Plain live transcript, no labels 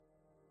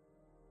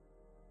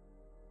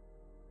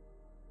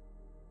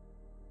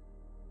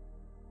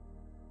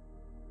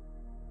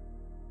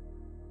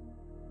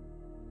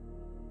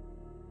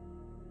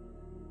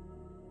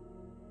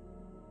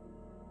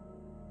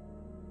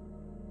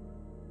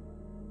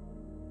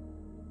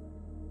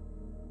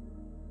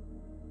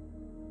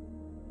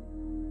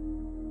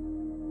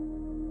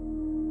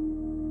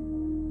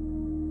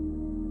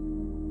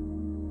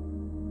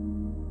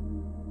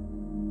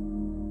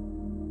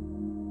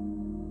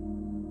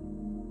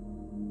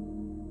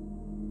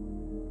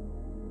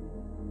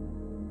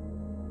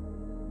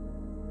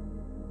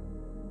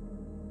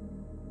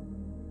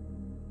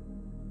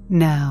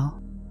Now,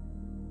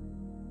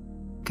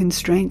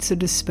 constraints are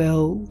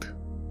dispelled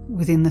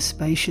within the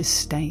spacious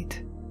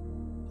state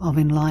of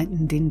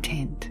enlightened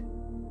intent.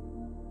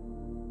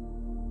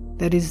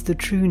 That is the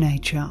true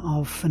nature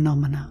of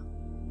phenomena.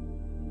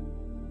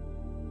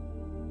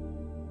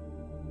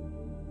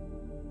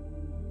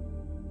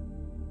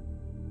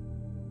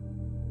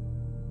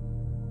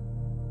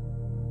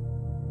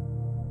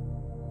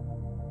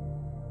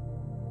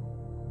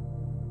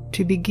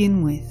 To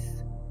begin with,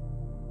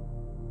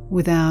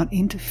 without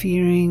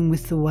interfering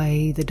with the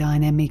way the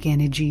dynamic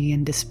energy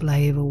and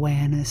display of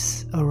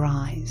awareness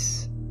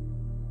arise,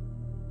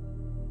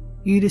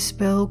 you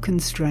dispel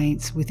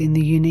constraints within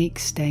the unique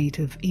state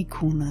of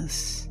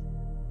equalness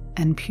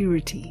and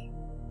purity,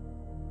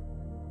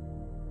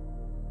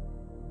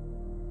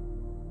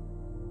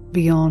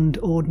 beyond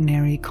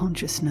ordinary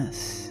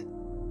consciousness.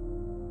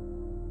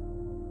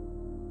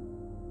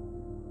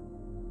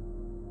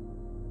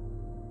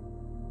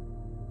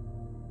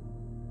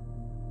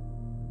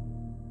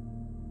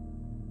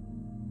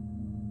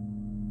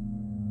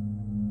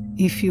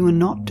 If you are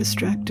not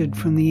distracted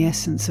from the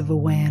essence of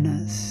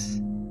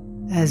awareness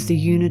as the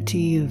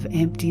unity of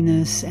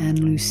emptiness and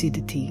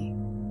lucidity,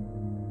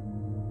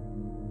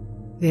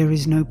 there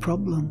is no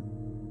problem.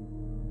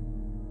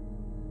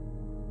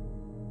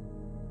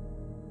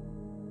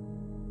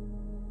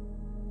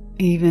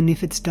 Even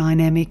if its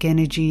dynamic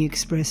energy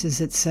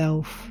expresses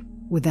itself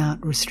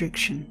without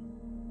restriction.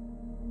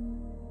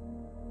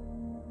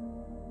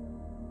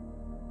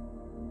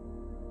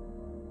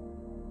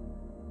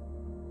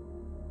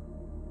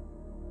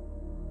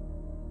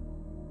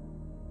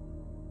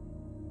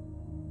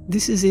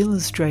 This is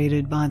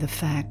illustrated by the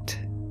fact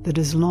that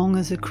as long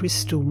as a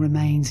crystal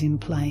remains in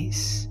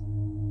place,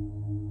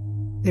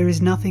 there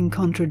is nothing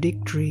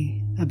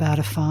contradictory about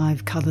a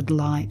 5-coloured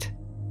light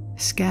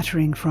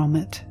scattering from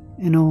it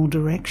in all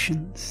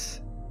directions.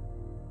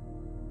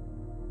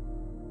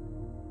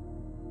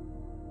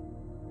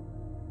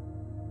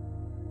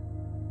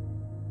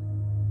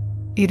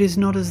 It is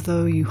not as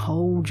though you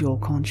hold your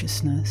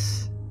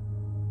consciousness,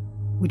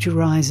 which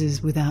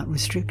arises without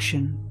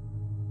restriction,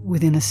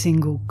 within a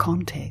single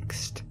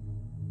context.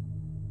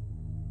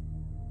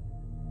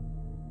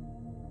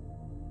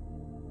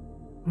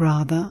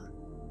 Rather,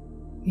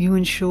 you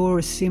ensure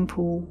a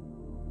simple,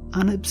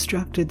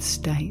 unobstructed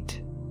state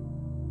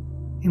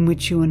in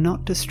which you are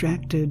not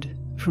distracted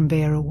from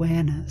bare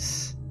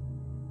awareness,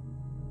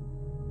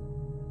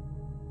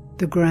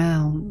 the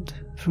ground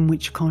from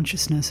which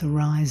consciousness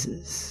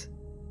arises.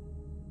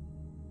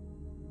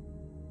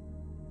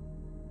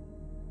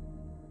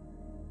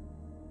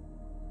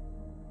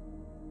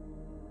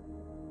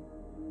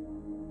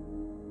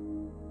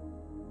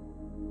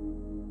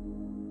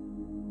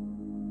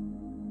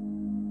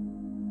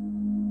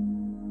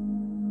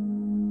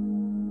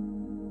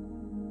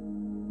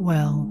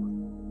 Well,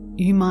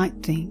 you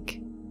might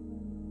think,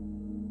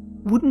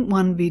 wouldn't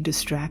one be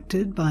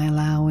distracted by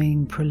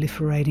allowing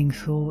proliferating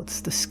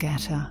thoughts to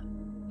scatter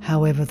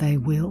however they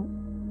will?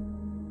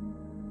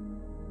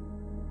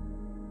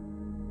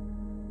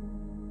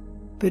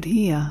 But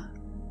here,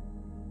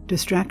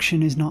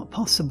 distraction is not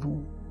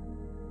possible.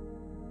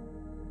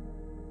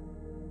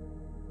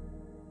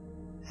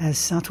 As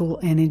subtle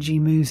energy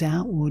moves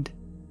outward,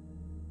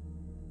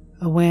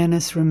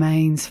 awareness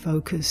remains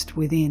focused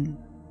within.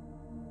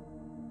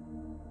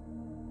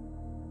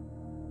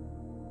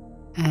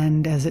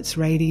 And as its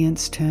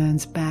radiance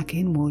turns back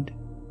inward,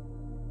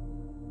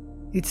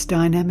 its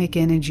dynamic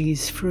energy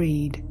is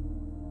freed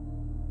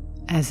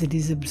as it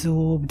is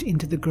absorbed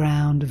into the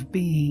ground of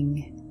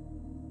being,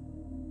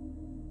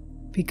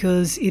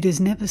 because it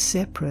is never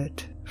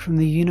separate from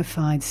the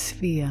unified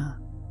sphere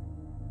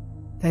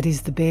that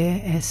is the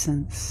bare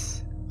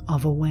essence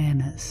of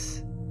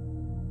awareness.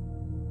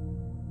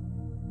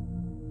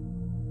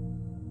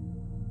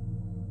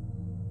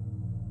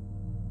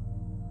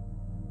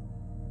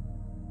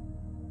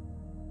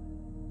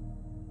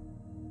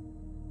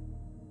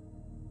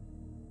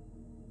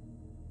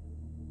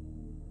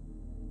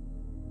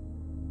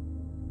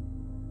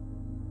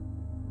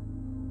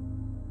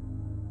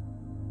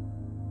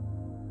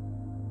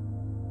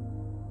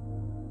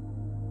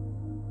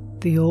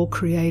 The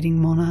all-creating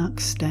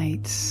monarch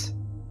states,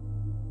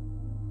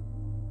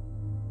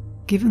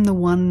 given the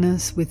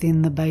oneness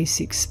within the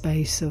basic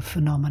space of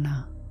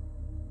phenomena,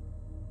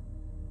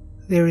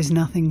 there is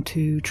nothing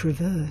to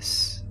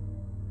traverse.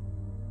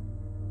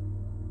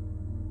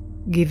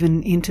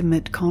 Given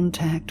intimate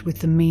contact with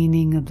the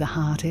meaning of the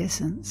heart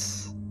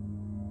essence,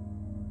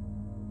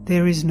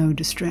 there is no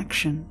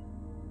distraction.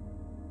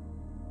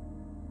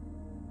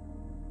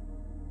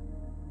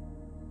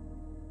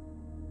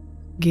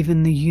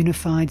 Given the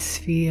unified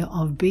sphere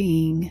of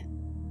being,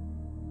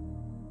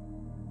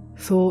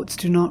 thoughts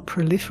do not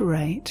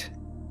proliferate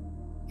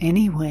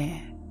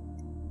anywhere.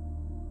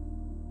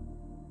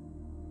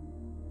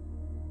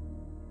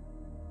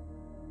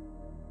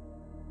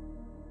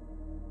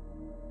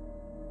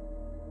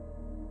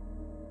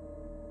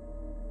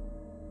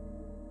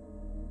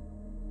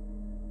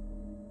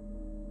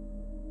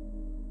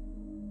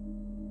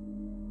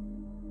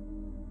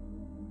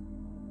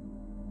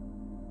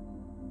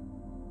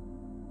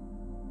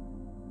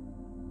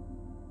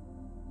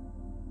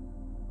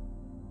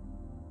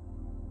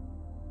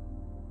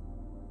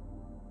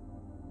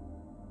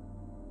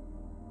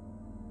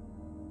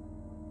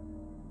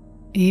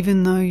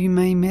 Even though you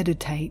may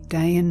meditate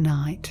day and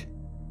night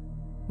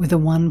with a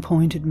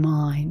one-pointed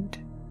mind,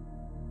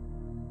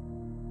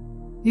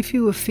 if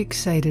you are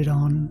fixated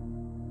on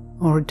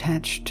or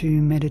attached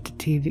to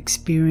meditative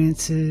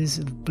experiences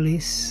of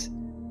bliss,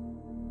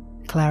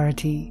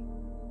 clarity,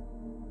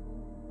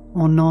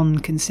 or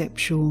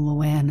non-conceptual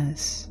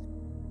awareness,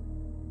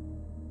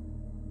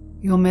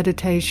 your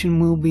meditation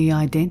will be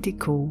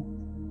identical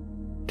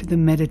to the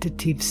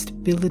meditative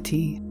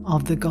stability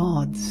of the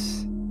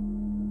gods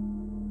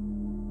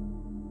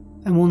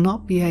and will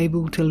not be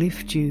able to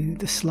lift you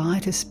the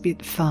slightest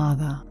bit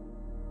farther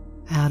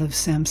out of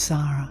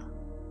samsara.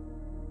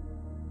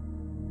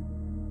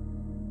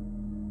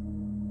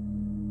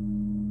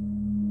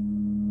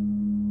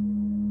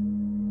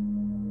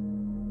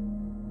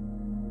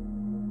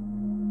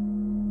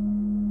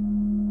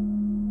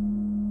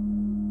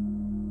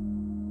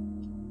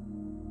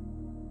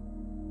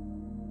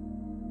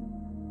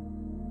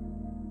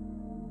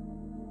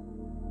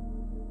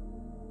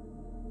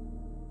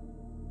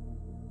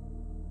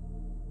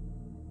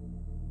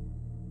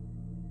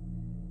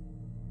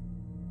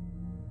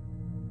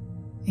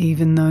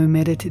 Even though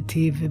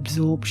meditative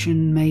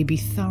absorption may be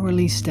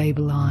thoroughly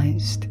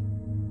stabilized,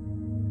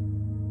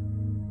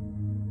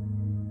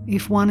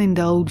 if one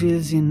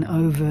indulges in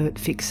overt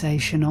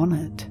fixation on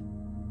it,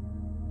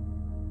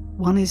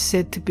 one is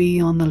said to be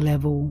on the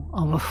level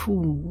of a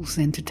fool's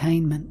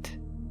entertainment.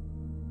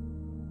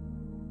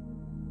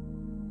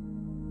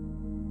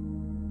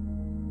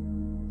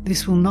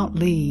 This will not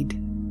lead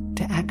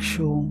to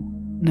actual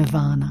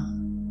nirvana.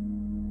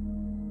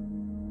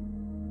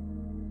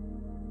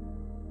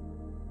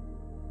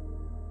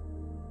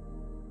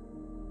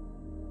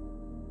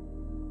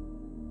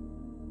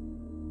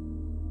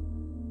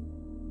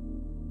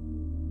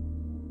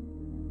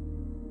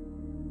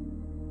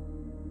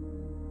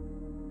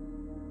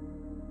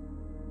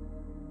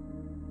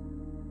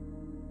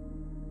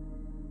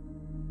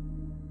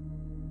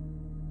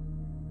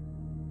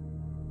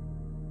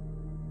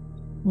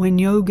 When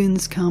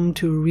yogins come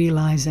to a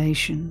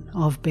realization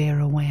of bare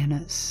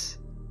awareness,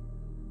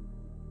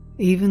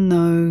 even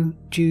though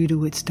due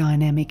to its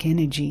dynamic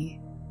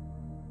energy,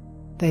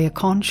 they are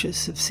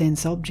conscious of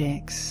sense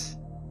objects,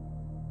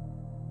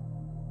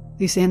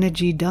 this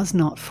energy does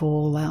not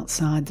fall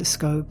outside the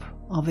scope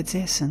of its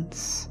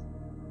essence,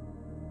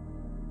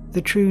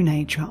 the true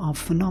nature of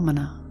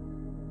phenomena.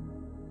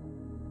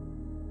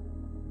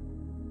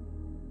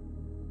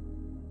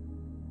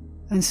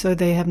 And so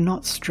they have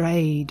not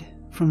strayed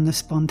from the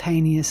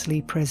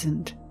spontaneously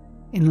present,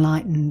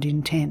 enlightened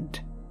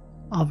intent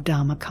of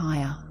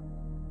Dharmakaya.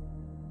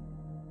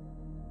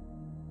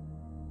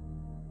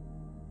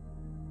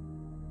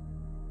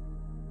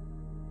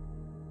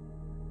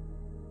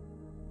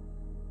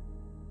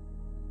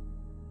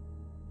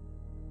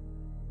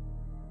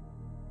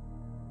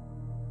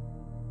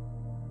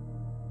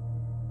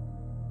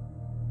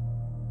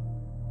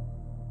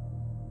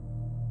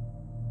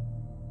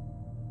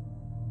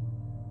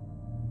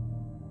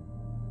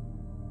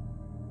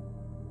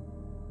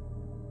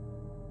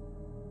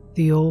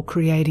 The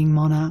all-creating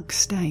monarch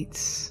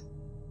states,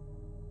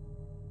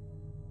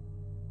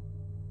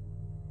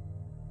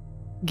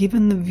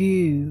 given the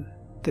view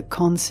that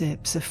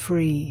concepts are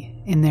free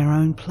in their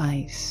own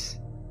place,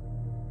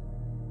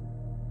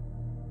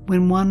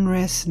 when one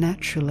rests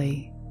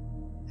naturally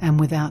and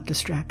without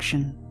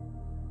distraction,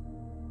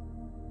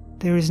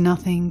 there is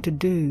nothing to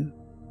do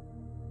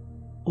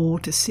or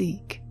to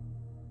seek.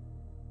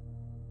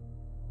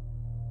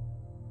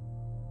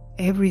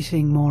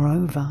 Everything,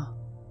 moreover,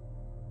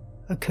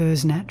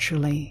 occurs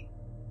naturally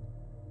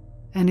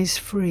and is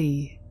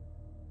free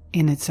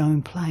in its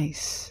own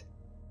place.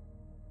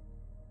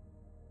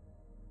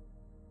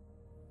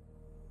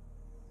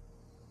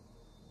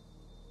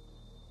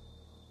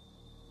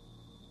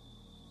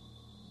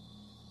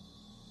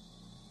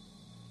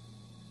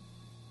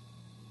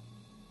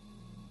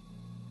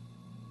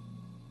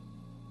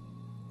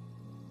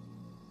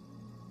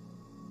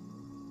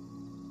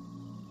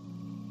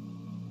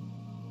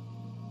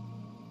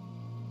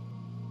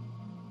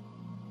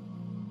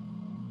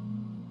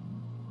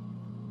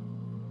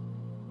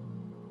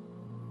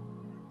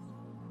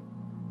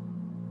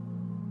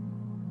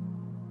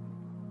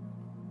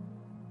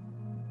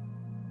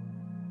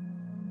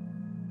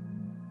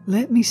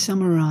 Let me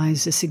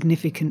summarize the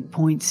significant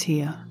points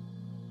here.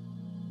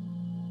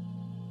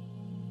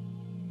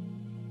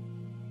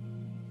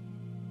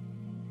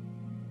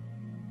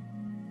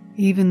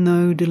 Even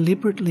though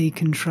deliberately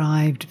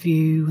contrived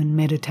view and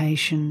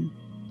meditation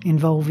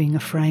involving a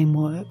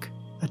framework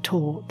are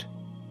taught,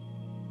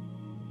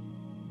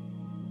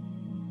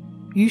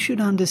 you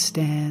should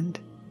understand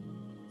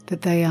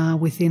that they are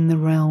within the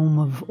realm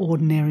of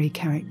ordinary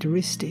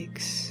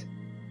characteristics.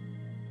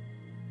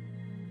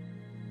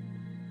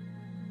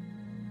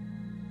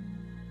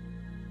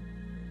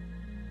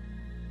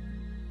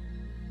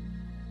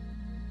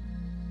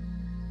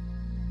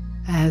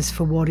 As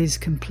for what is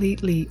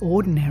completely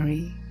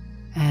ordinary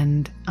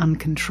and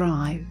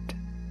uncontrived,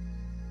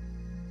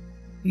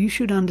 you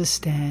should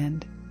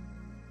understand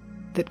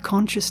that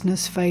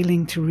consciousness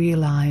failing to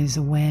realize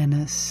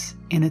awareness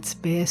in its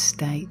bare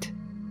state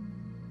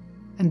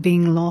and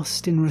being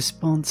lost in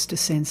response to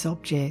sense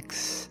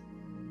objects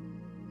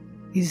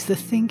is the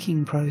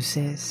thinking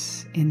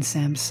process in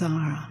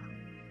samsara.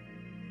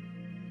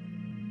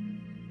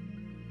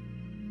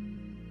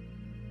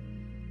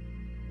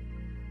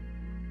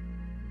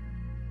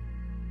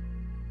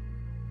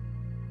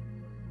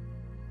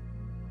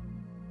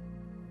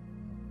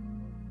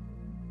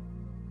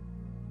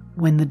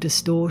 When the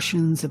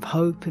distortions of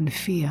hope and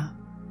fear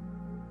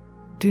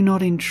do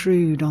not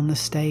intrude on the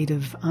state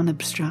of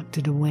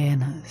unobstructed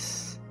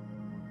awareness,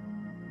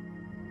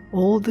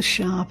 all the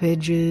sharp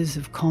edges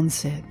of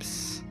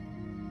concepts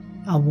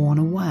are worn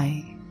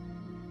away.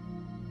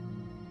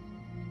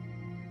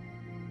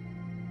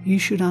 You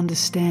should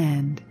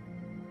understand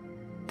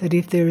that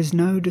if there is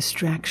no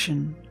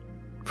distraction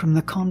from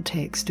the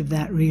context of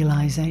that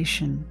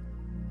realization,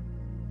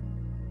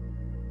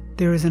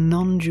 there is a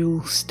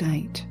non-dual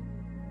state,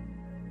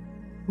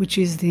 which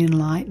is the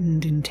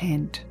enlightened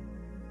intent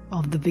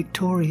of the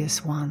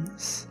victorious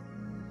ones.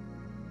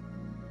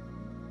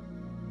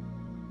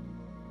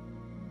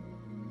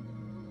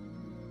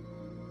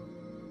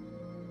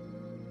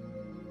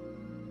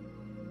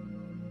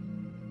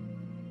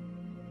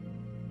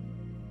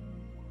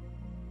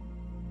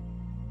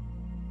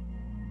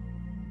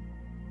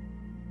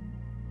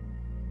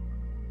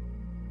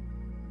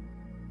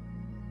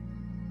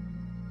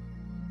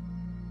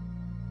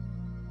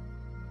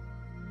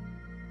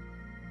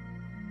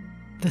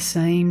 The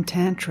same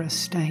Tantra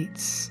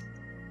states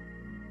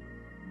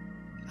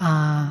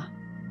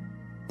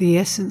the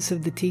essence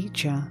of the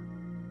teacher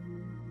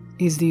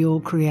is the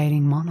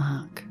all-creating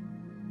monarch,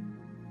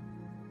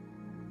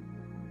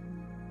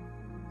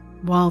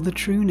 while the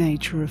true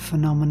nature of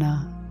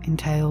phenomena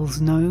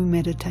entails no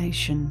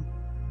meditation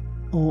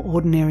or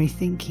ordinary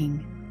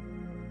thinking.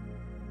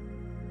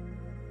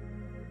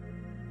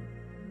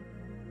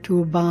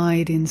 To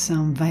abide in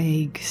some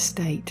vague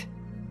state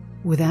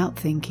without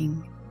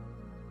thinking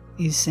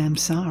is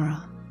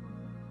samsara,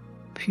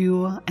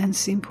 pure and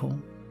simple.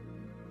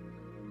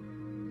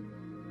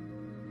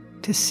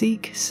 To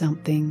seek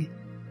something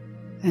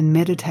and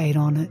meditate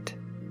on it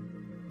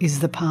is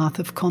the path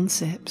of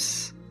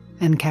concepts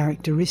and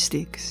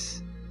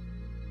characteristics.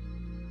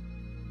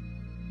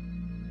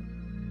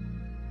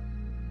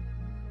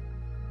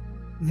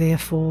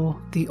 Therefore,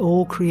 the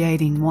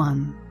all-creating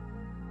one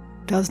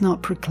does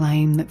not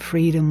proclaim that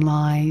freedom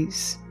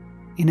lies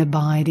in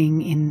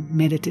abiding in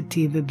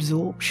meditative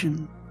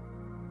absorption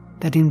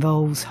that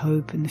involves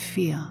hope and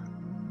fear.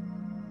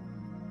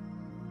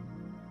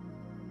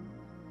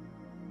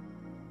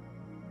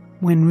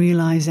 When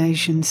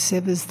realization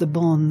severs the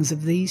bonds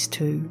of these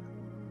two,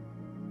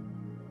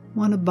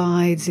 one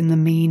abides in the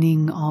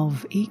meaning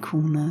of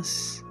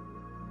equalness,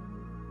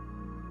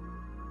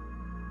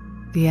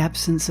 the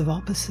absence of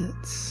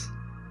opposites,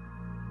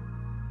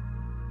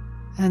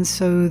 and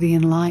so the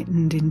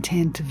enlightened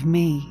intent of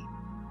me,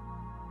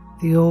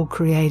 the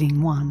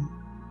all-creating one,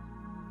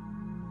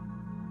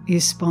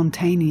 is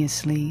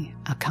spontaneously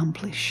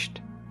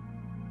accomplished.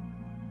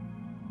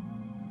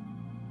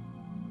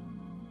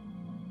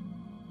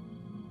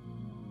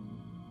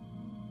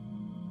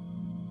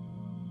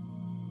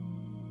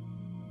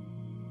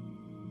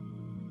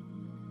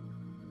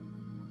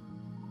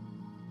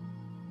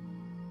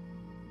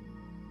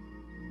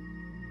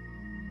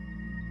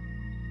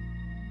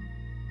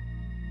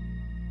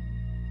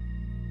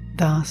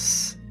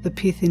 Thus, the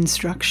pith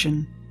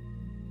instruction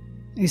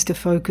is to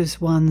focus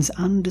one's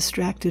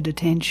undistracted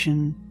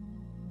attention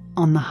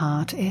on the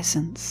heart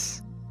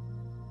essence,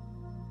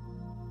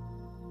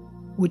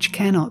 which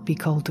cannot be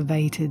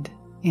cultivated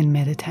in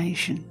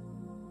meditation.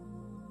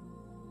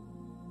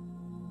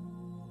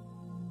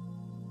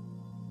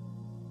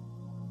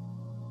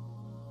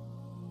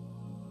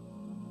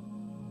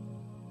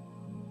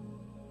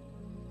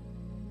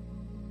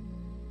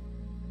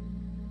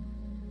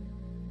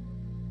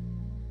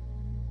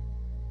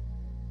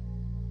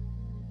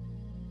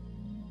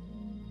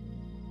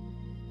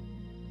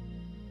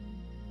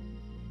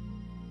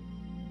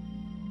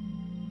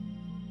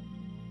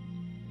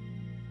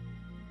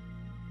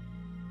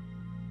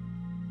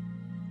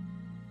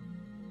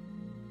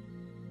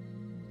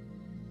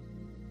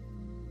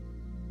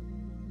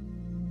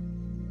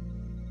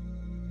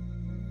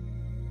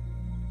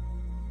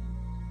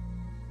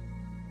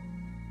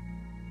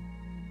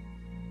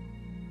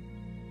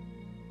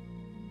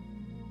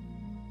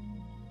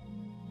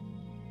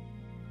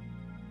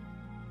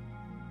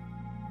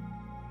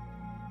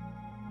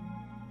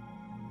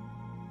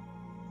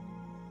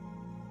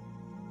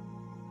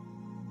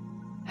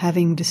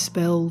 Having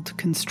dispelled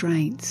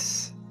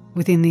constraints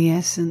within the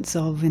essence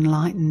of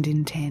enlightened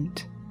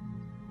intent,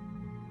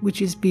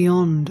 which is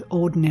beyond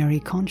ordinary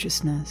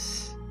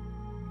consciousness,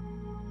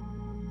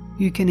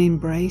 you can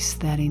embrace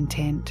that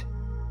intent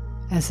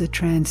as the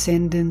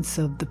transcendence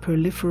of the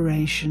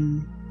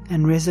proliferation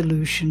and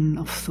resolution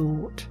of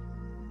thought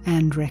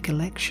and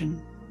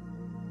recollection.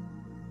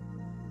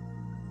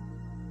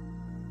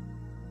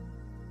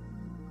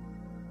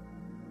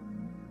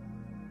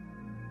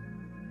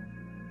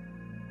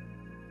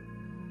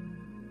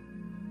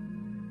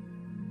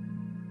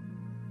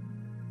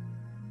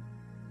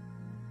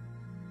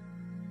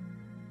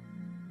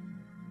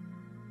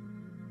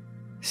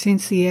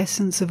 Since the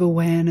essence of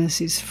awareness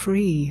is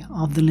free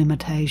of the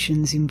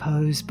limitations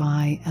imposed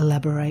by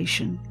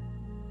elaboration,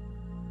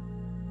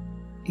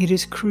 it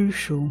is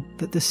crucial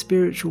that the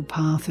spiritual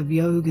path of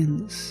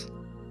yogins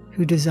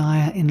who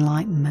desire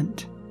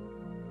enlightenment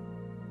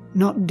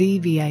not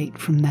deviate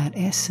from that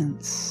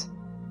essence,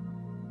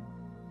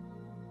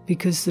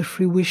 because the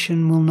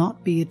fruition will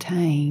not be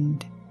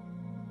attained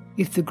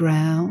if the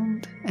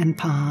ground and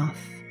path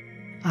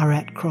are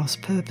at cross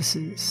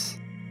purposes.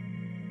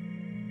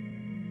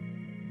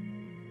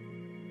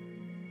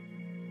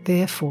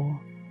 Therefore,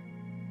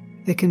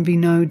 there can be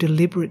no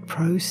deliberate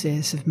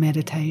process of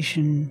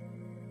meditation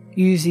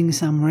using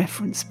some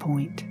reference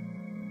point.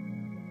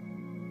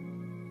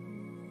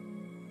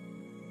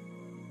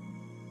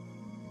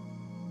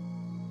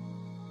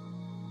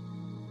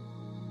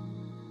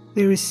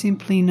 There is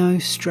simply no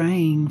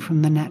straying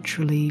from the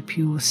naturally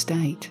pure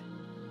state,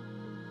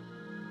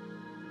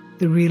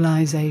 the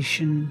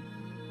realization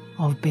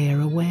of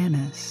bare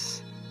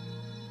awareness.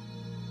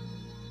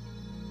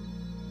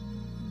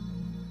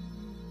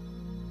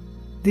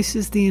 This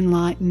is the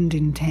enlightened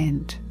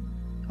intent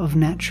of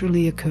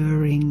naturally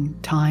occurring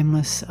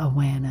timeless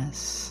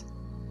awareness.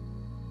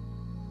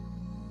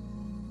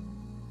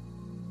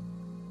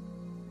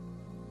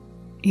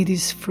 It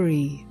is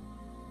free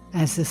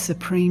as the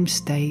supreme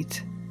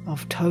state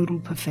of total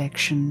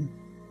perfection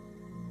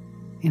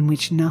in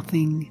which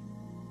nothing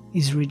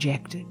is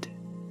rejected.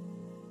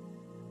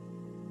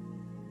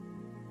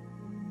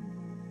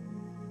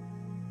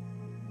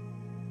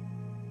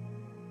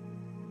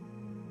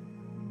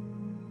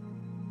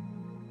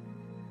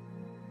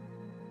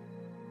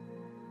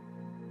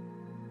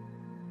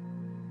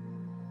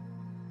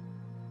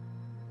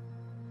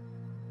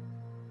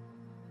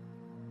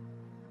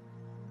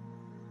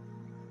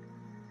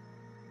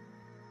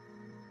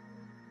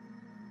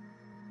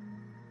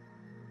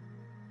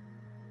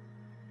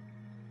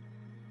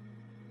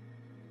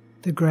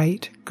 The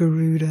great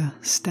Garuda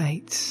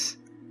states,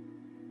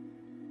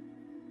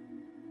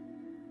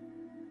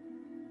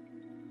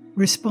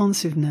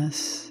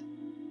 responsiveness,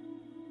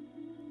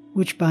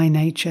 which by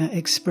nature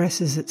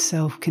expresses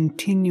itself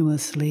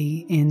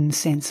continuously in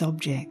sense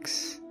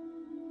objects,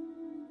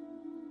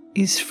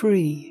 is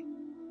free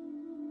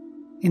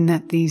in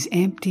that these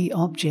empty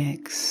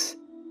objects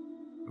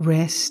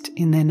rest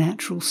in their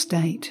natural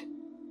state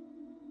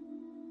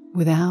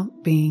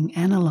without being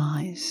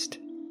analyzed.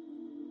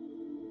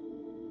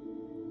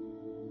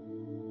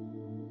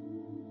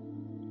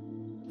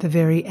 The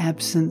very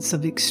absence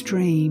of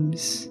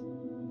extremes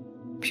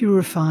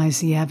purifies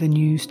the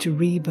avenues to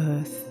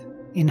rebirth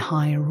in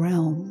higher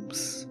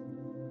realms.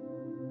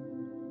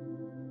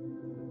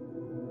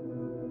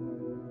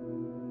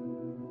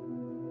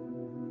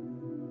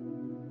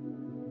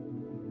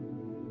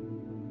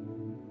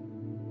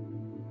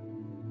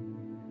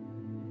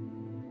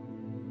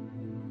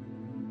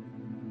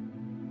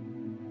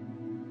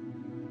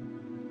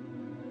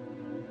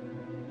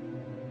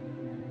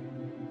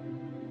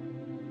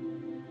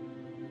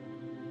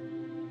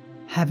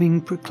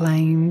 Having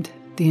proclaimed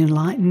the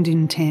enlightened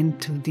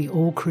intent of the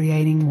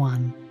all-creating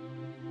One,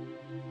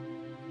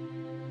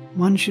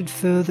 one should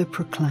further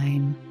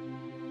proclaim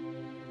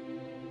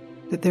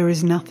that there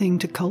is nothing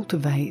to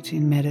cultivate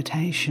in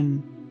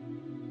meditation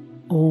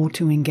or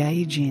to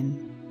engage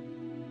in,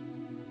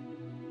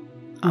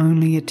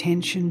 only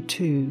attention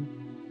to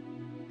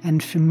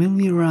and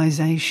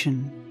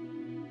familiarization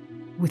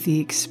with the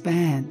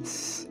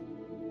expanse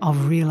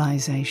of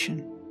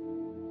realization.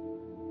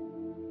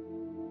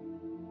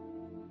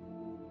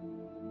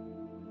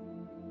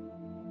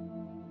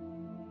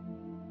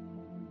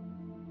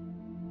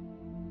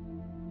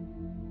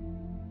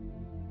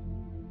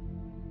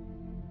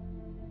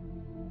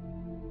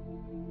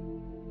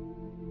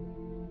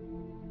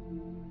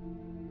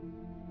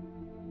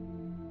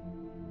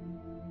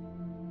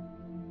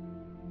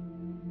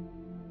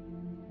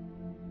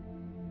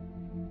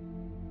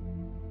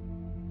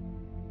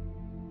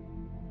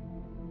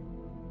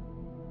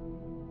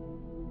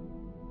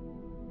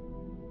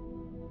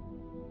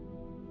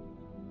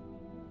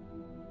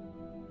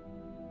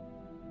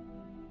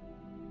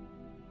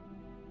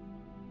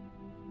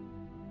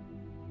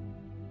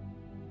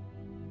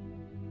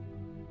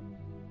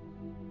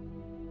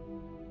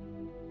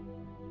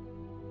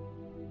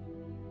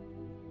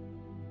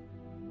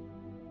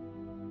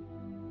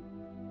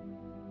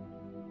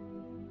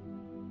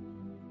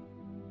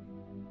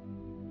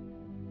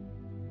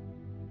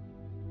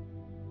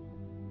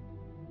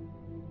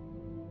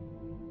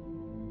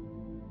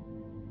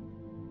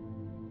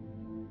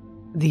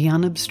 The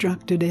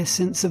unobstructed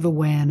essence of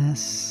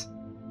awareness,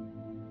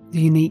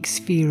 the unique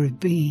sphere of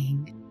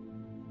being,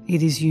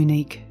 it is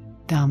unique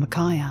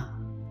Dharmakaya.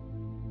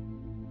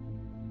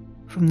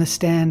 From the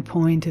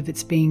standpoint of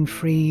its being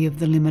free of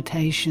the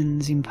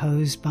limitations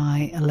imposed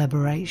by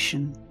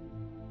elaboration,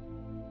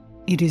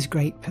 it is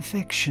great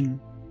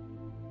perfection,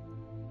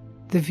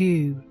 the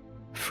view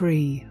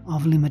free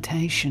of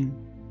limitation.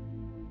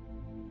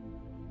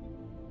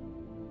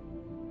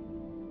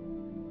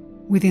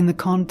 Within the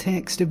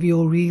context of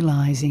your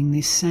realizing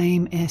this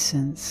same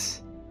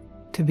essence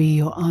to be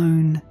your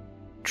own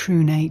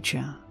true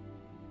nature.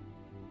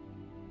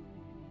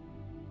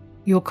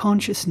 Your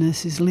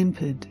consciousness is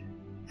limpid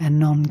and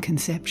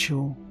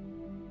non-conceptual,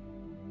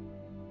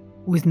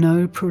 with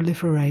no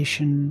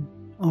proliferation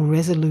or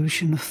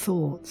resolution of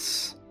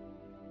thoughts,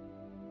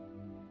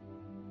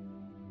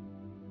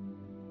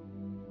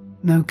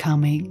 no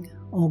coming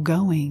or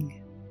going.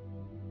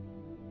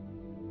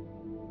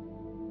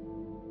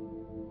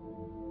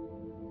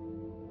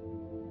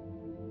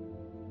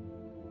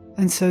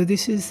 And so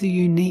this is the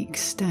unique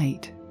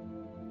state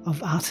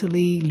of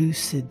utterly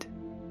lucid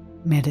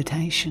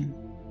meditation.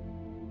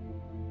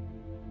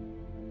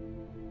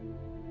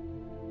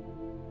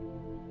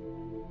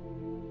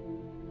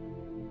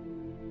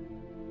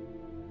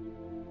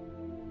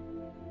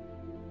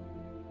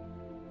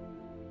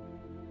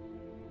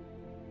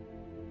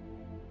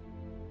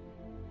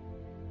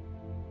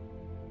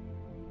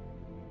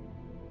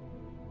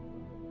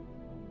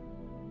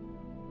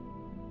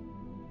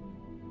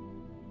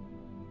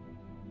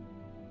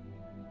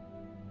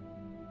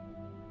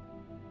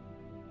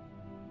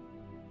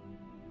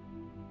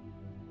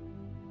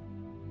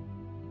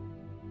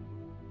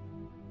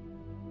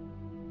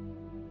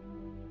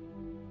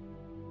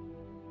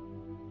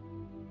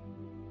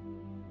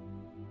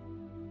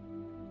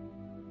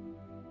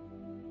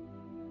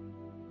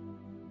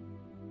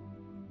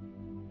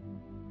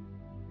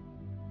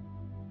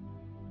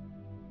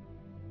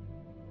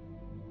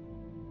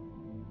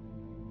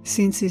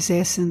 Since this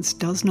essence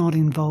does not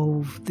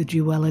involve the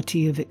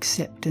duality of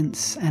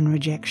acceptance and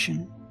rejection,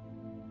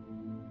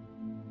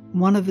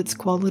 one of its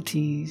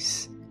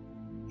qualities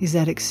is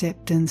that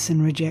acceptance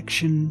and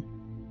rejection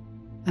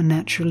are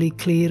naturally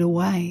cleared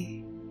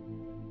away.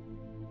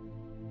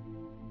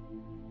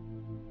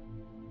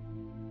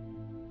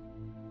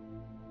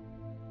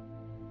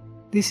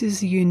 This is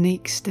the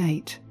unique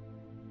state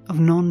of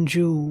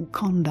non-dual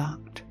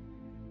conduct.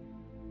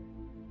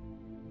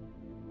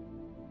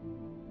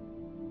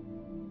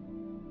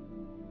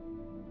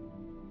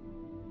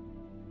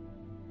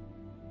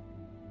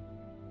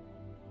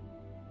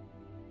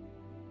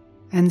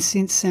 And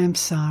since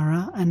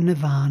samsara and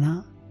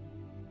nirvana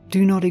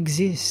do not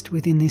exist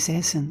within this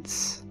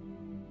essence,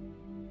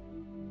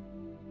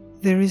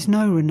 there is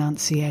no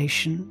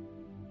renunciation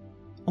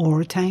or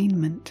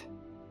attainment,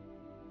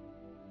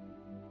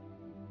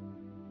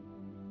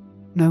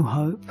 no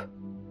hope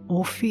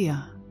or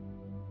fear.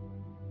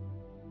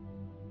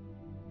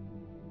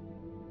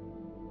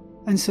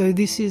 And so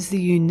this is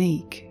the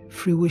unique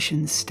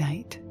fruition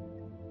state.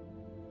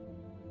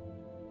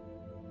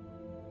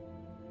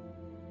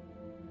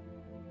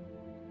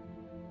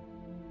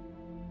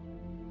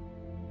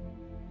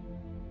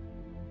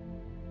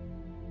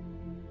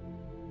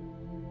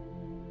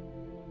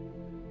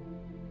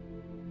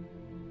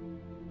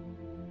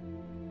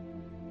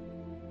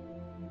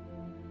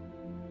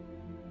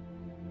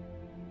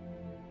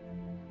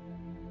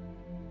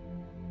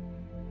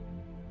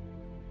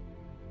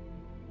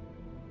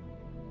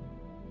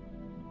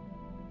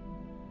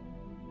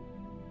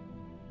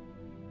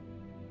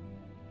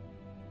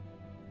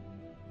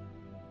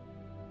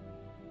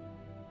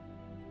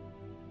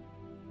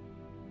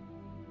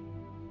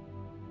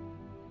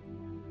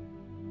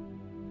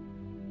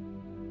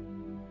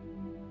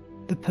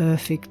 The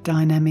perfect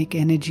dynamic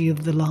energy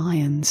of the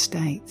lion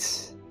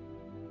states,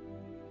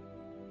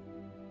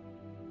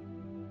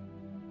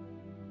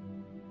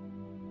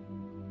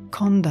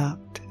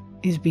 conduct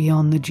is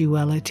beyond the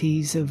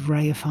dualities of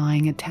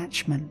reifying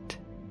attachment.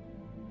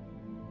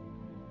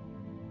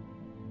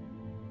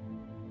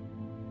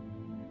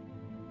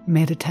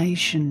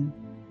 Meditation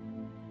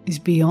is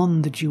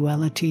beyond the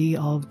duality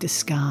of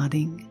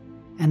discarding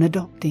and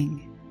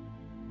adopting.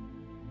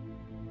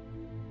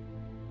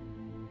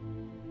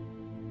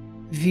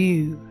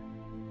 View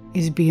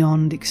is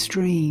beyond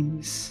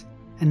extremes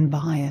and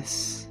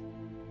bias.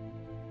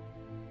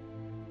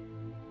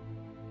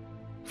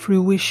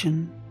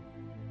 Fruition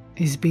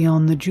is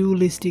beyond the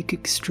dualistic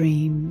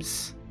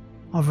extremes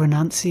of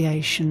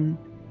renunciation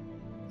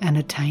and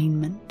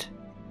attainment.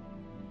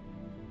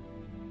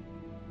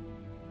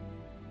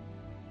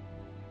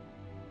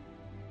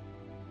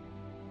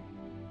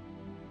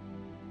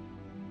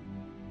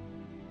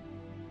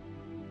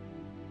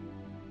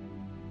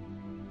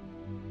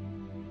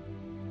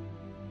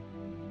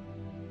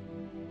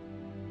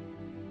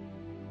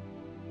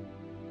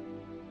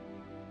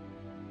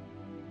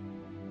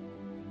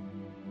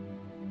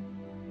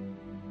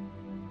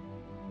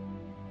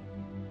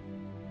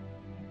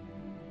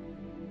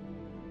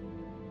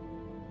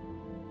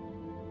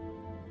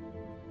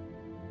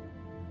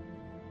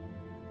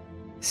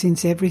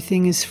 Since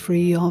everything is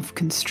free of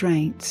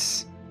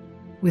constraints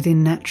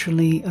within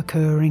naturally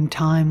occurring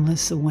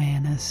timeless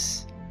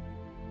awareness,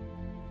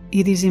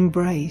 it is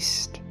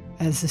embraced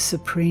as the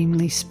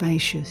supremely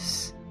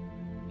spacious,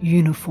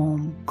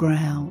 uniform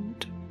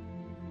ground.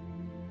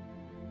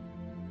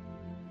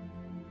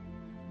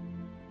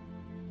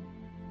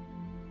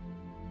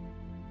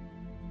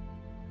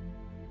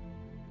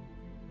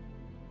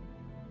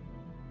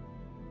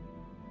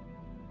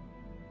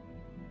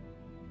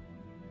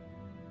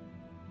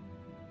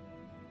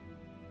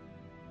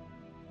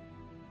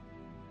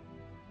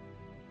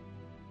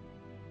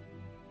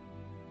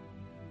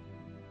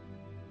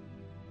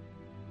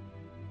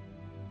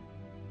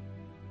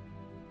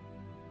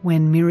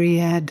 when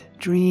myriad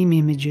dream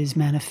images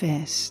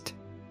manifest.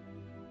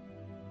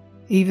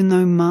 Even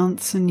though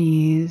months and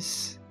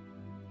years,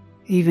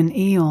 even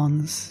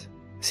eons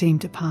seem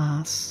to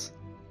pass,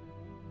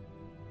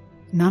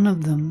 none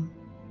of them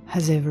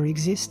has ever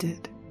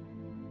existed,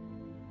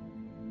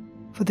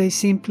 for they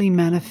simply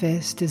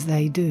manifest as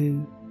they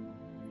do,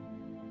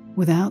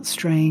 without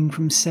straying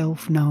from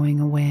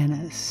self-knowing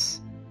awareness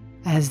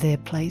as their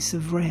place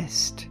of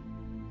rest.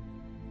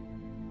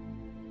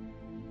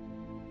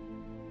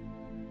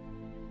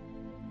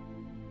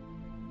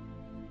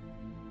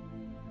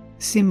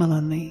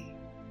 Similarly,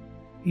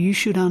 you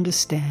should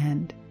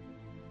understand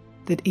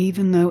that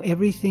even though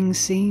everything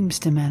seems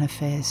to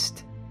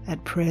manifest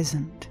at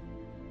present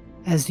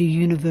as the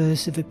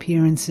universe of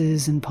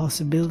appearances and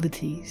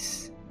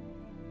possibilities,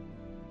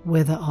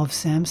 whether of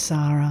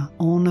samsara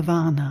or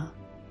nirvana,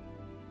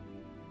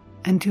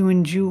 and to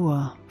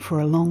endure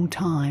for a long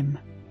time,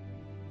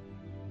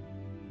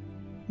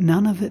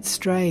 none of it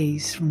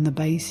strays from the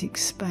basic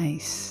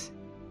space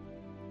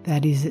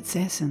that is its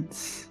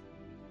essence.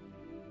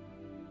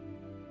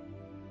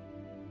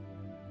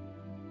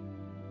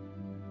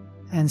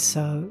 And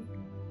so,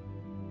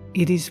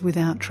 it is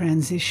without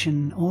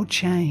transition or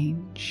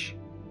change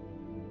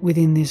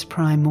within this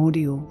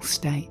primordial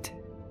state.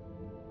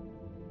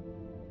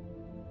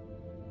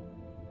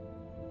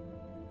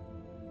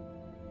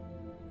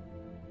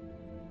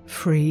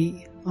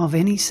 Free of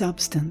any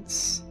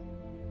substance,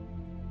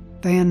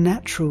 they are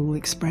natural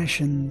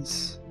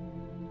expressions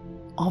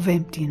of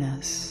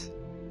emptiness.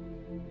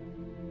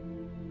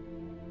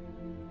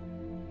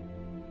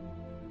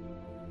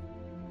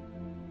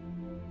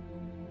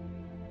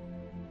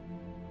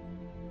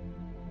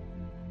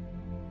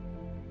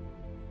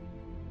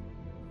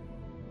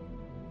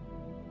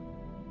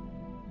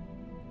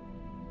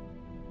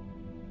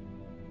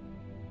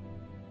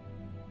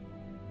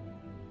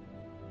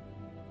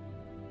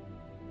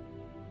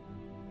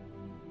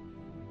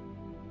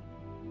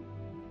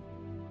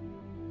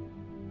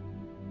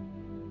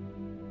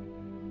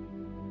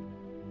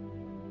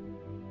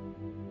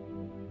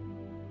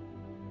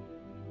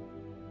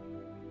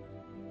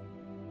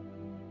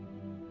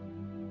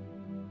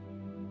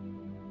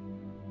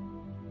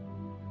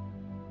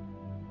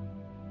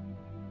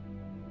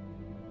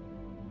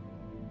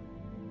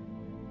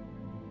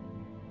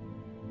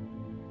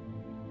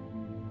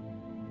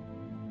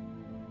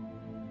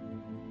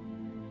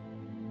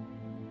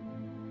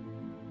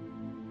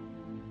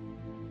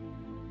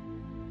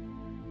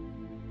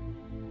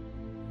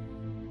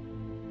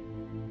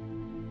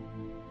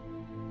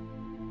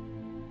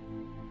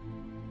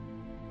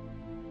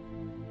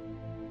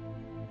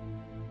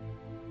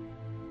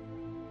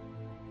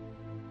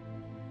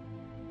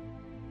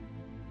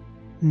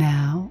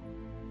 Now,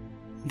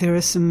 there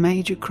are some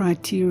major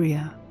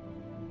criteria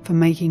for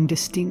making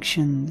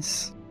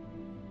distinctions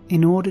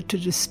in order to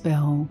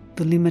dispel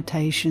the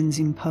limitations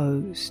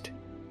imposed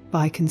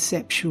by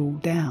conceptual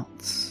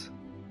doubts.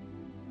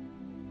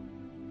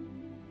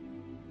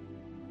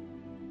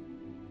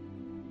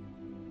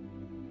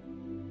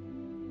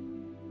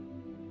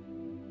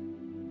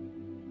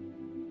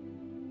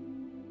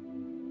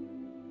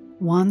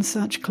 One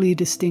such clear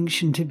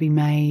distinction to be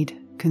made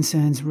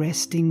concerns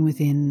resting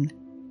within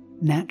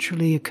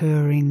naturally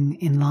occurring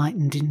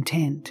enlightened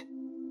intent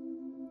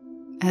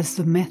as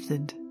the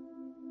method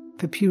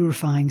for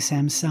purifying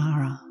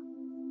samsara,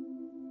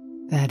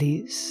 that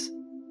is,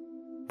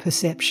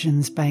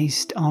 perceptions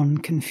based on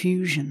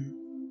confusion.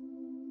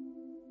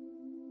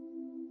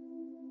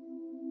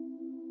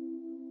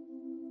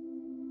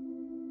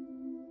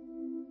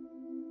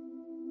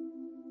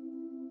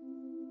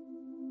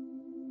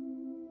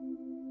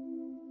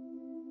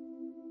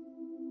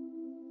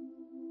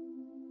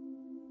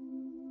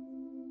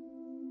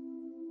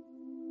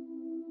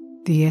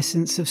 The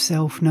essence of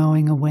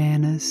self-knowing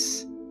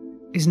awareness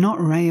is not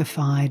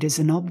reified as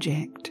an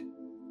object,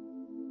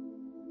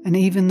 and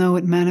even though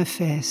it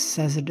manifests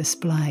as a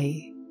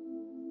display,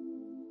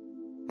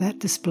 that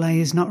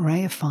display is not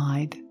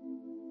reified,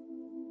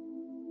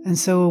 and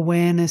so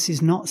awareness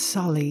is not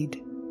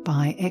sullied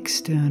by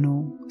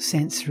external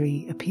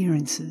sensory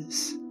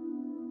appearances.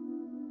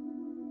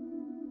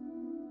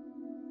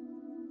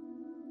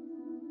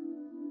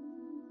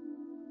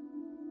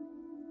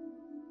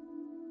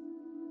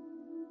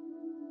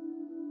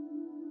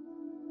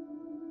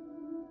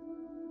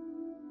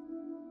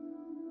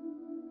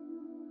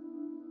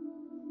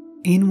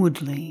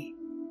 Inwardly,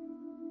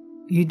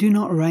 you do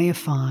not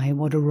reify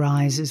what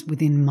arises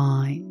within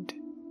mind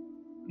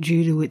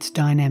due to its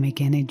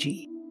dynamic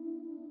energy,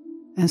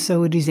 and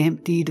so it is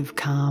emptied of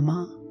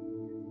karma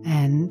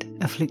and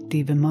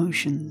afflictive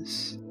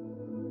emotions.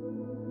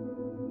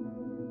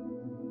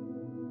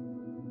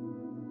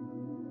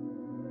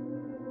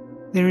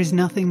 There is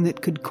nothing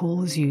that could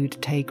cause you to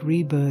take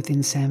rebirth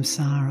in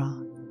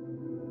samsara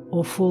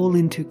or fall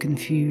into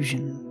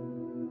confusion.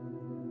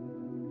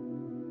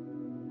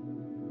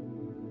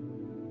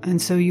 And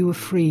so you are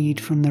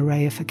freed from the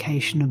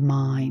reification of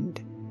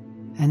mind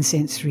and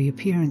sensory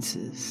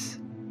appearances.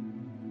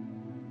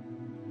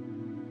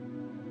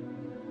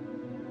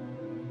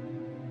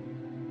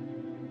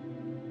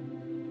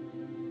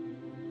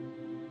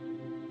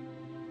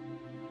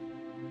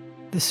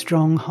 the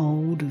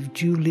stronghold of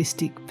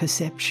dualistic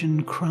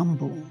perception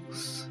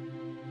crumbles.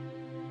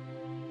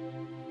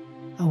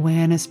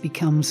 Awareness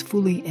becomes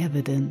fully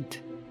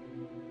evident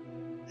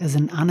as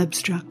an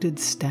unobstructed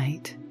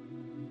state,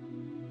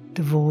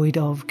 devoid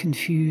of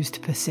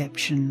confused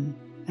perception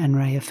and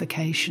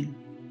reification.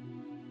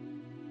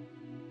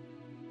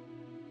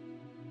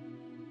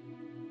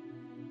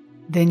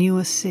 Then you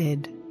are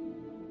said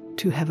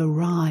to have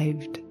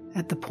arrived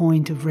at the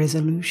point of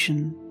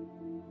resolution,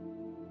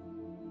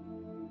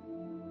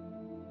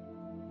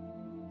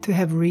 to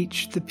have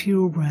reached the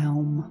pure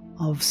realm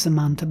of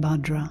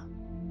Samantabhadra.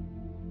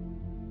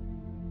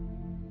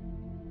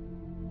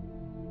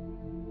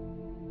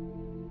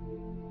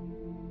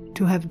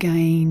 To have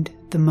gained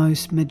the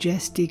most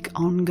majestic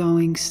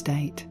ongoing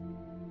state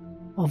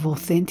of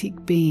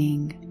authentic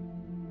being,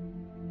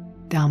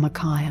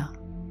 Dharmakaya.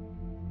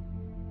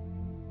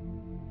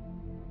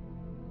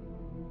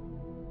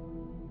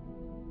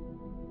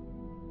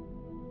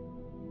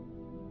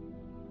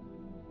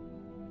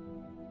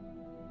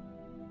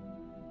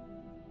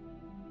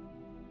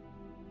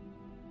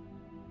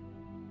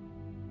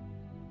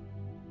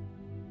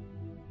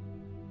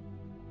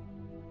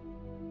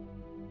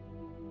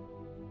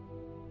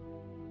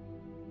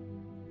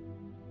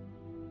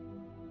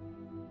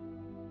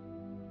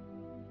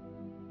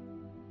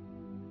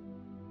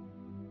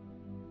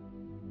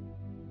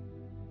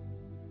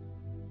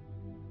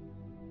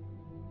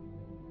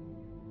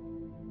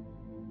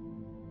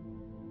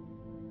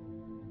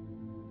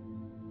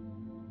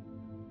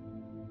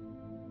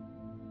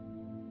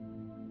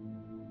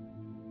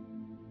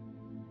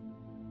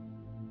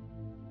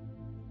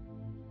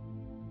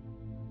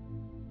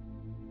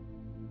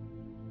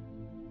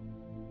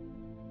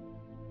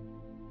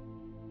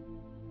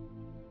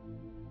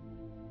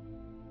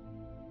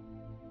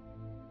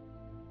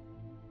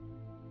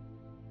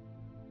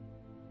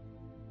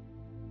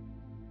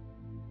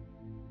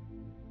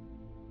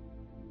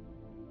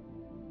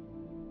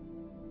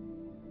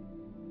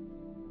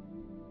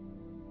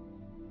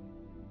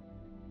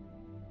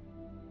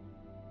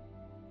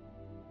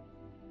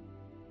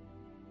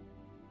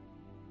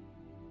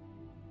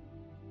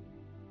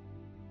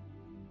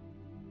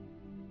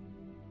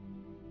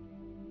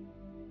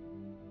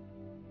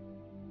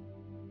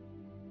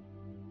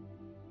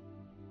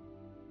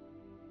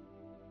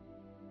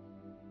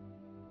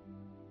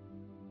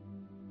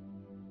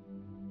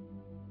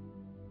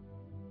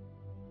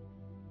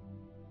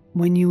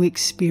 When you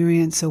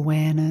experience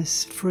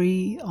awareness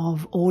free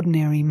of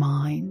ordinary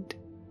mind,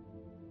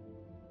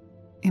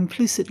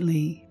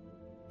 implicitly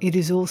it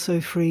is also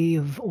free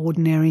of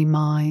ordinary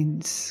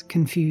mind's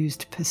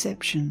confused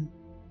perception.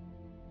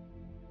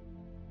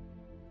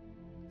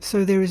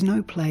 So there is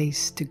no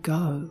place to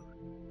go,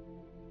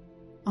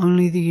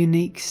 only the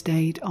unique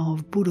state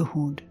of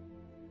Buddhahood.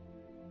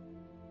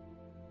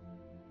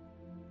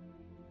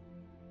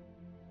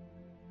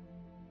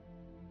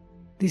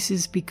 This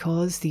is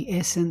because the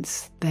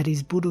essence that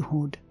is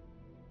Buddhahood,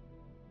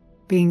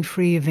 being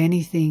free of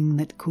anything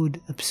that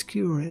could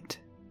obscure it,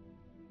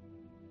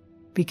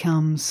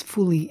 becomes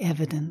fully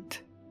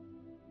evident.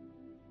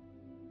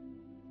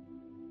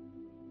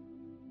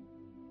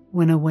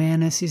 When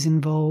awareness is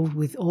involved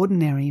with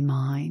ordinary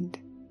mind,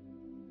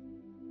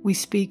 we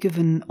speak of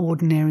an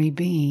ordinary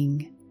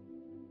being.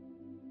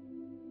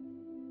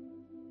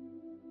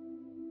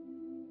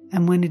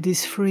 And when it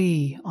is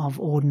free of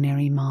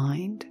ordinary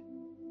mind,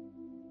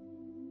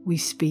 we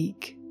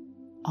speak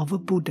of a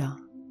Buddha.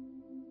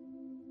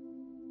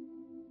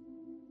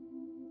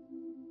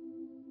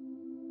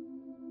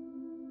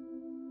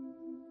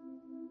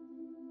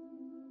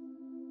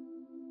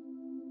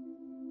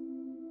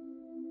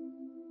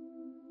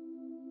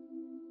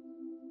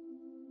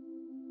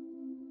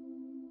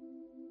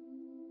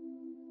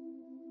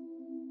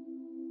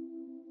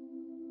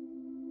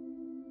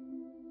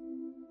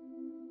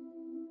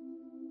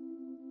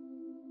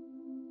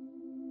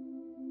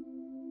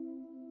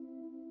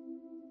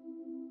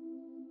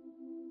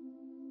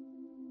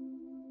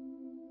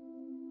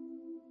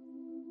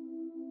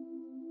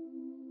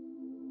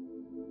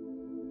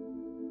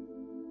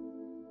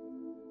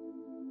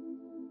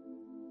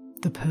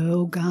 The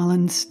Pearl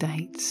Garland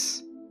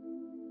states,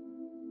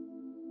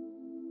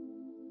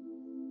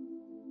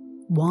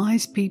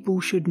 "Wise people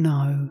should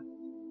know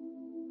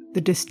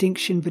the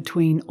distinction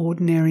between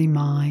ordinary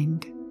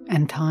mind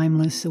and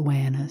timeless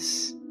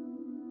awareness.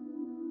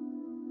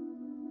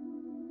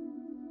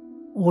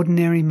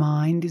 Ordinary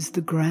mind is the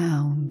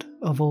ground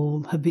of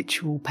all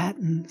habitual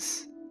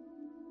patterns.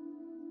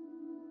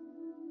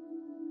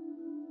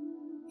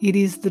 It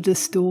is the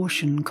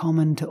distortion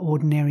common to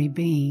ordinary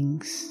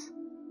beings.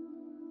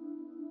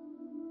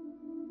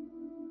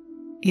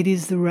 It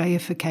is the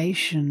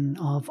reification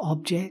of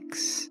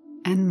objects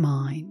and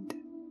mind.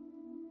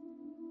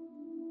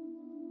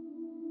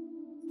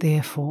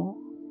 Therefore,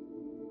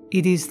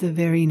 it is the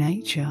very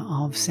nature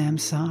of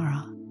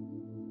samsara.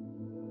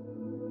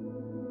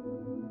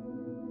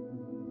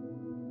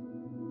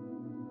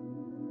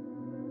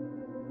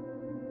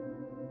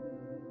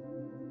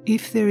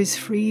 If there is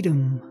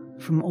freedom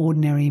from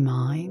ordinary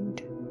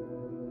mind,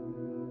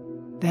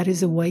 That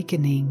is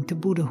awakening to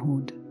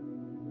Buddhahood.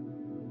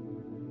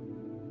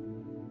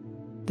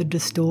 The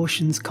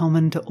distortions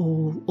common to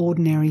all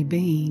ordinary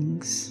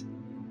beings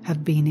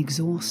have been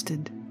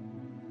exhausted.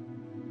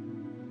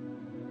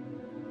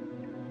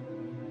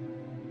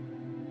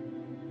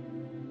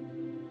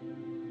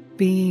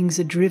 Beings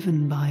are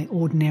driven by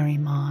ordinary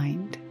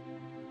mind,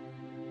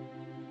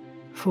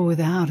 for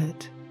without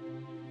it,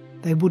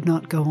 they would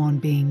not go on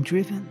being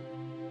driven.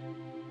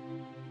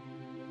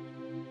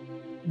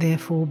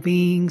 Therefore,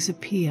 beings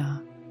appear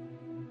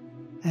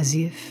as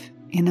if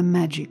in a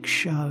magic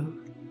show.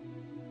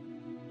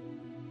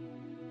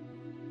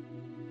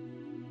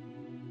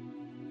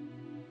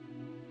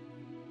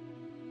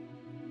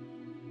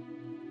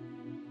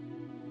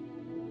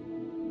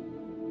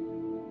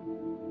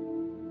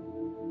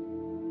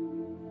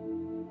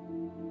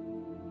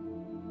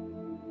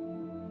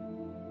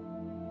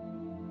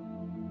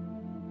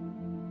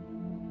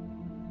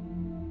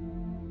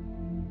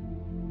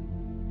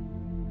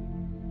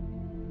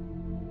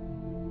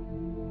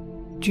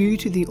 Due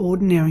to the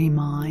ordinary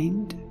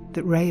mind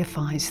that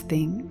reifies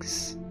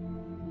things,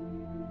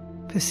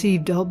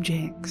 perceived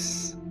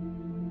objects,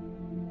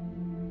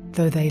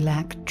 though they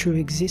lack true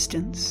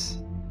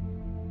existence,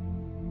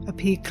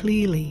 appear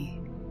clearly,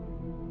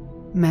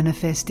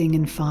 manifesting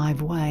in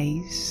 5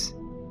 ways: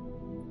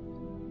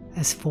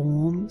 as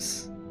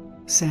forms,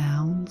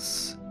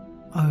 sounds,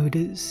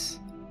 odours,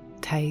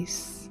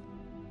 tastes,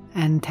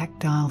 and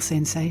tactile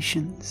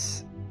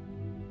sensations.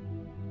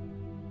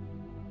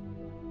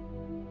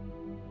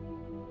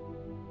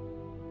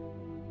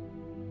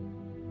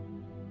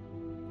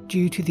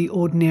 Due to the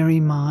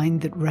ordinary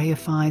mind that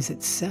reifies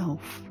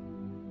itself,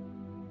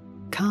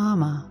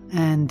 karma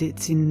and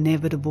its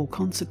inevitable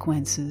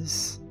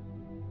consequences,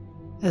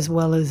 as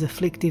well as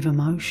afflictive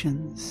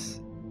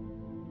emotions,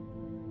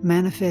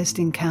 manifest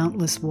in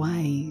countless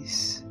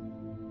ways.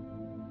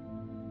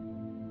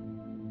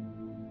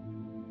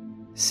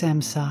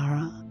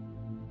 Samsara,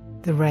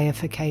 the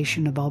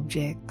reification of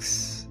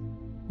objects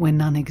where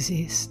none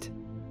exist,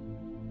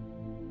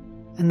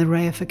 and the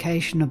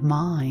reification of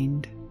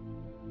mind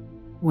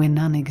where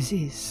none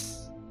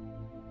exists,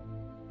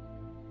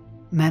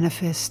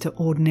 manifests to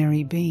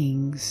ordinary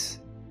beings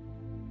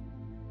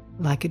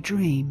like a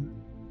dream,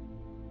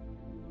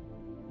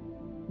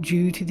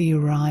 due to the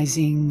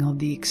arising of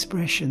the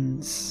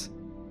expressions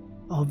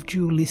of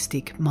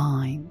dualistic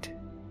mind.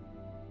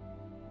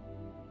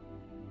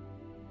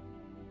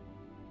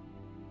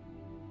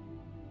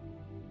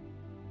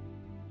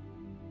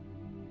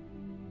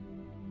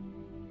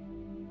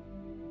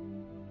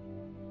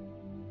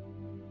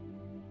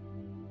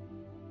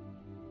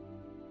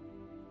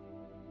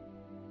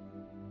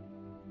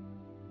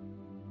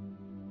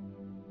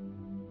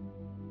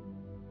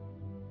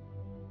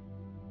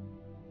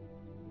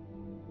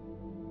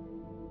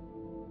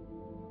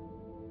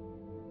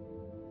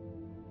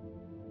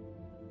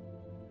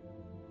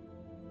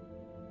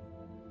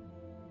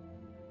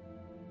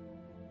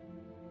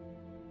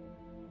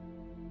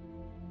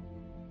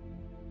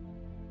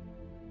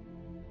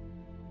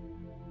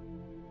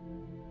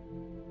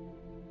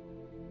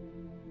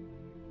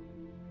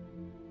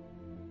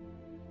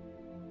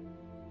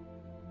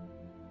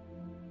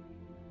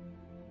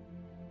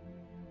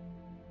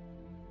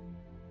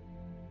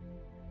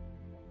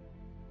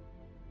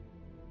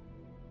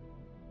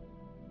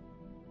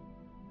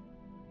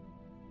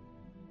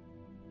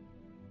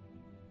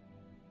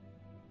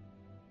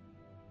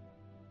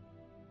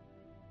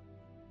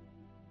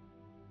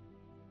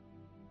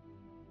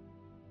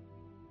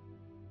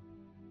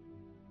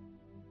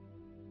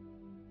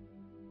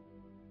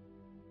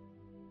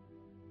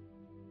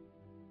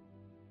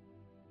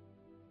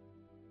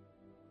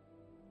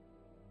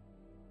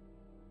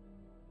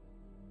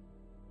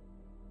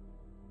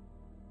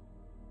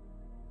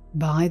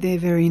 By their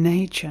very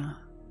nature,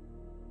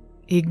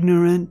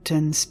 ignorant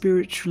and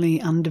spiritually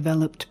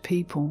undeveloped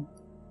people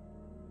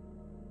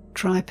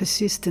try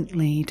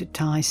persistently to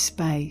tie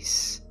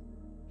space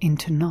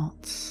into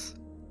knots.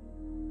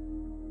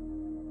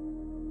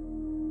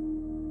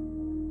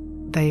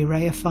 They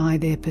reify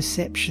their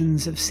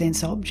perceptions of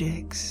sense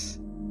objects,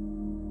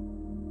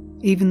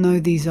 even though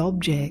these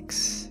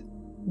objects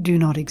do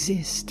not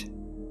exist.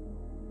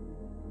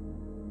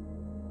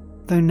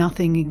 Though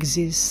nothing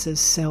exists as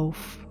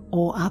self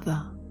or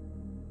other,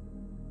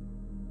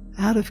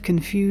 out of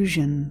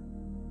confusion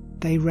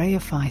they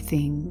reify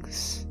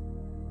things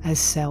as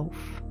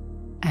self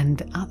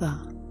and other.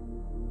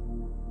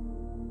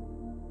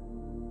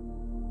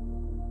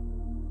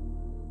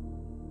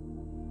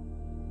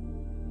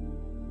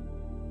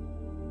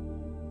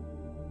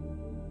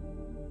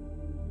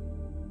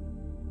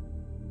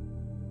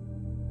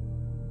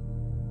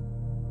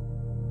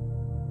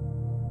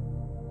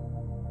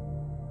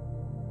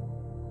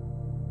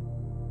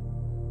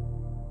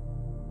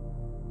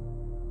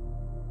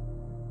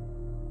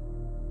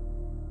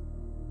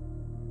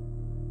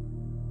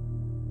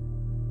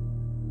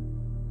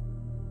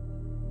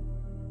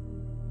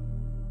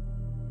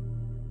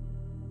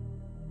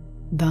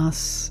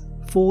 Thus,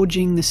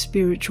 forging the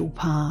spiritual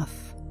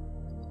path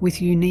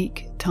with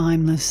unique,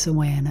 timeless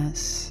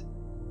awareness.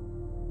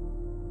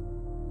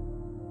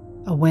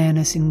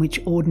 Awareness in which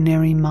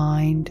ordinary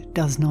mind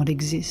does not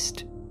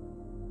exist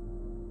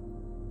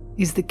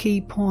is the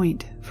key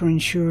point for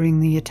ensuring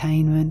the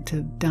attainment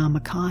of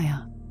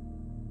Dharmakaya,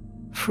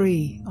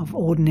 free of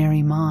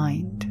ordinary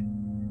mind,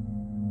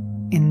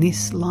 in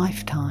this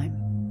lifetime.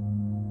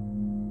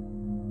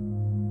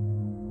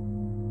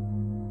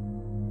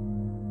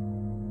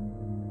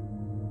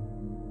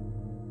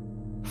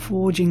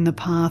 Forging the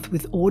path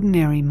with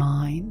ordinary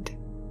mind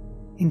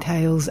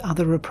entails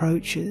other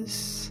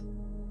approaches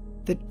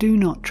that do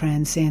not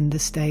transcend the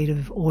state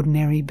of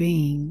ordinary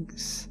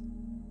beings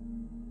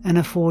and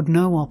afford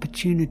no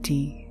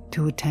opportunity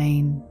to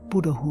attain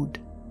Buddhahood.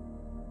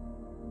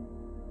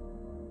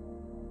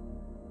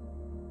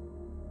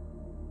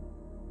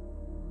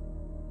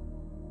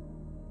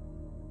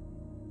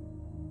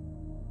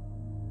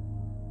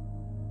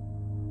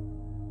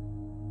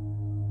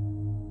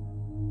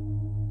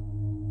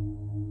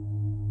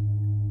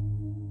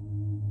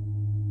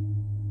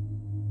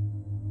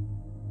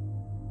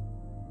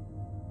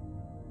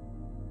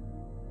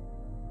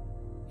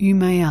 You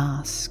may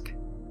ask,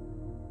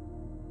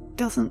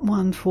 doesn't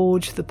one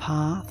forge the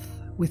path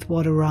with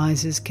what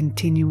arises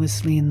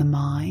continuously in the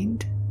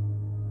mind?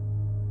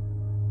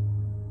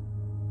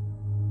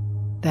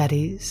 That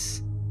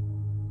is,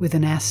 with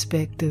an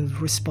aspect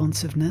of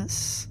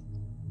responsiveness,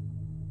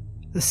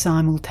 the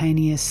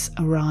simultaneous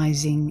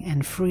arising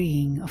and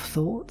freeing of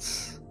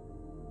thoughts?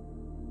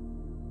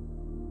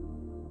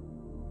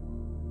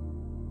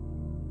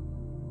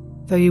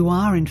 Though you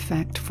are in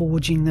fact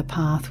forging the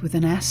path with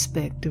an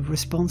aspect of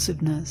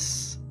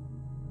responsiveness,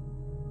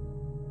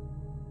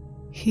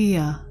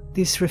 here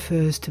this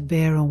refers to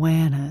bare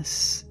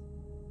awareness,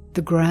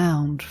 the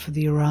ground for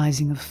the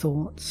arising of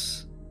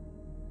thoughts,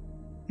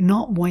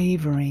 not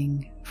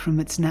wavering from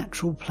its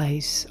natural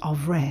place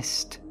of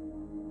rest.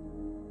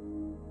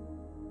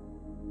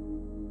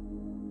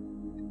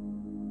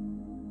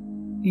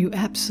 You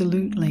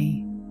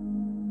absolutely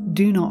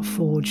do not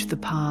forge the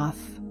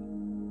path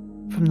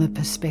from the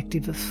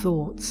perspective of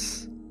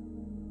thoughts,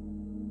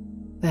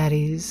 that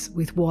is,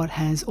 with what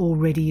has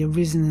already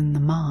arisen in the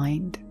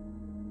mind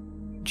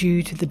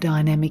due to the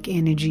dynamic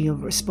energy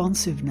of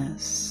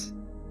responsiveness.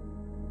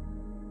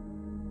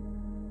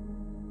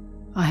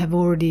 I have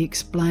already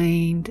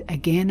explained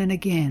again and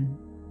again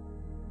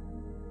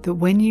that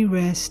when you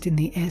rest in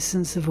the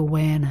essence of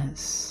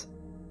awareness,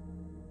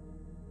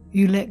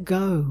 you let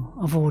go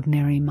of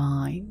ordinary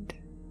mind,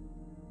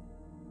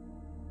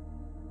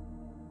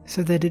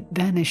 so that it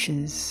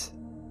vanishes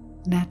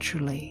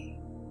naturally.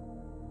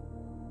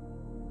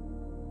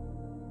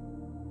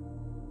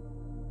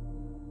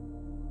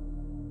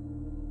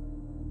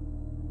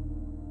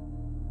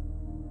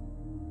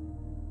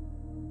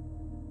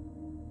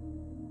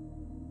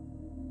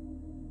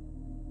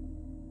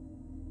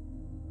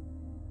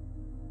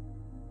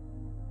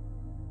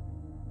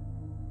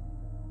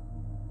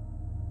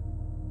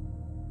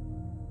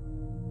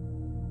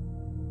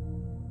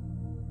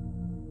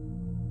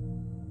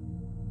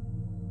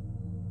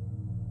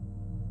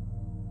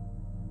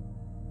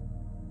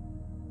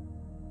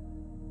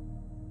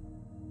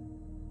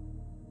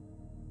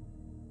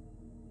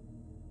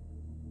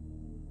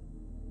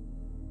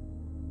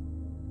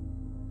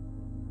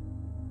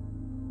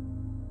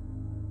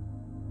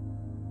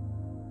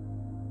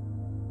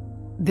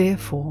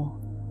 Therefore,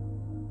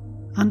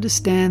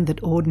 understand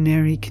that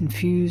ordinary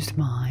confused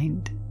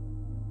mind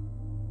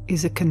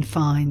is a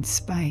confined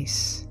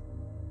space.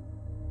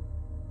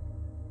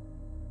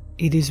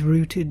 It is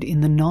rooted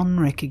in the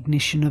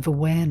non-recognition of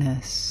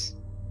awareness.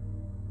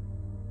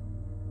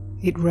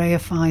 It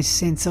reifies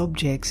sense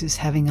objects as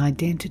having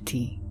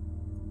identity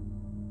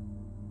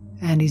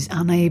and is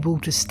unable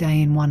to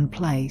stay in one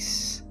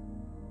place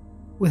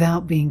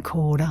without being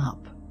caught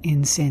up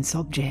in sense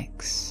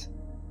objects.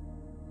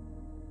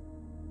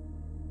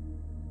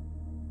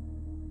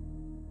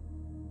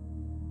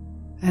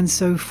 And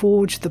so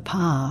forge the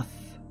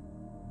path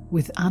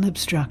with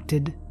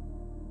unobstructed,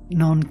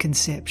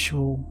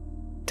 non-conceptual,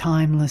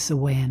 timeless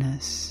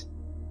awareness,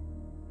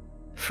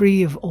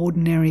 free of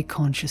ordinary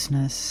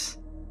consciousness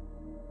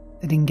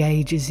that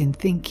engages in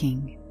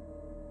thinking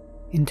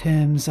in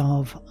terms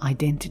of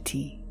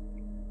identity.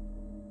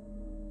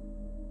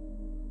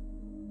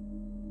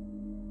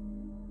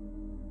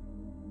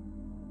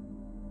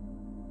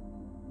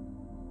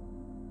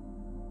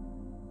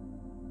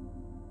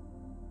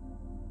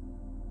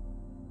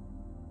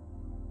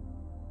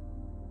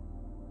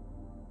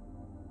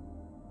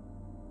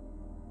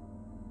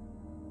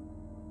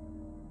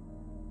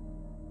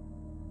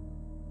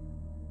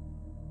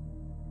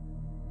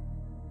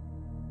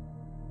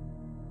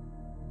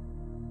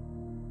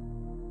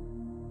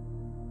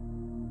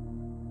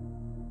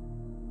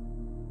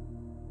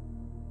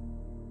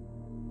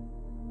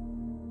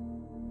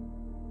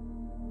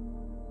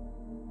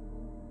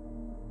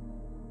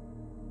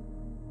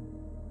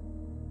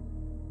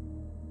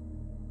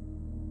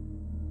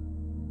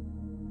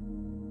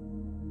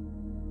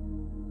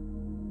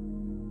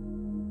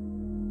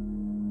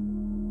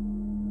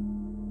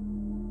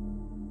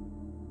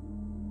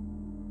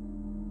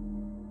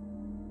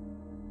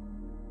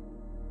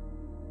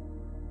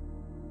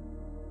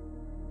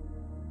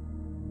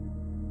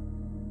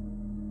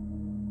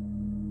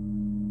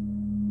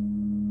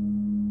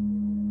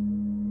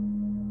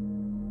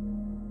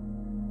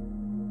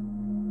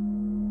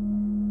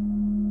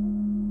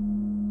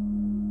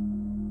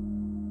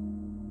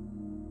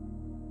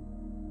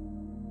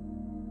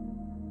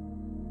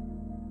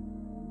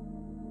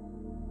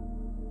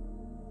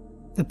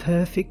 The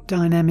perfect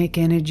dynamic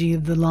energy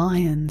of the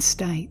lion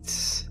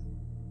states,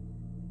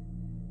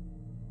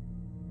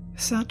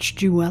 "Such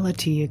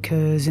duality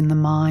occurs in the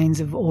minds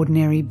of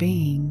ordinary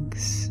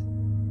beings.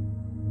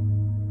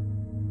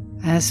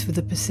 As for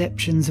the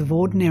perceptions of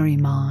ordinary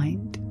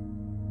mind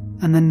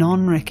and the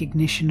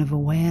non-recognition of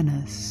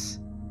awareness,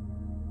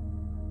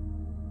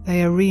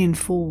 they are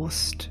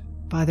reinforced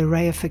by the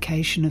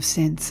reification of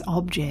sense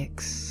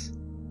objects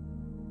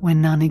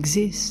when none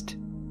exist.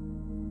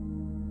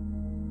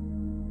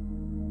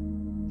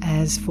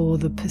 As for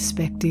the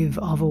perspective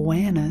of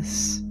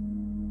awareness,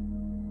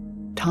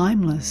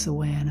 timeless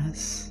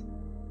awareness,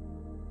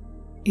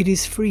 it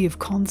is free of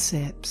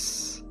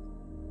concepts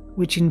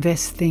which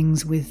invest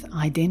things with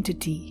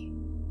identity.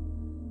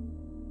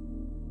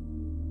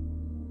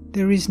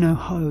 There is no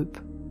hope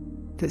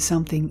that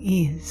something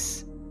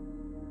is,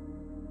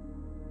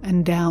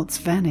 and doubts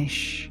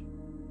vanish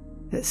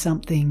that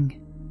something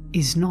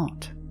is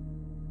not."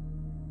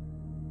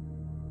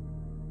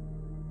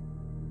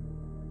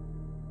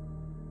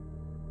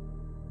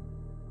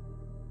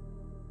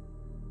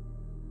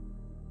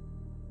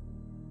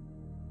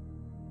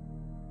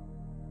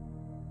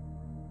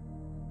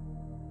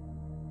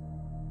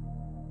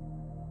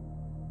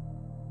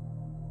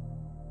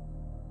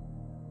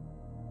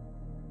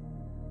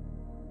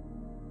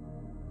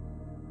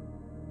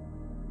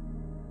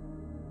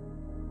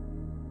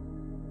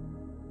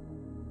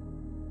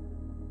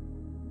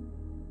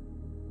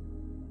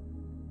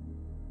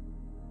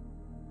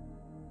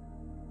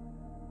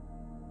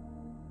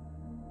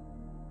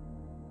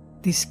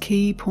 This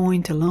key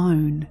point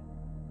alone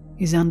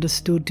is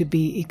understood to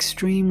be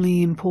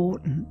extremely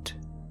important.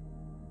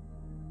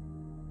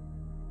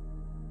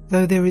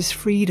 Though there is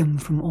freedom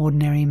from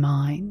ordinary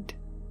mind,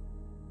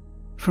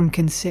 from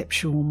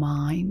conceptual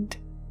mind,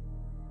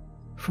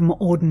 from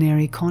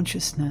ordinary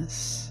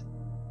consciousness,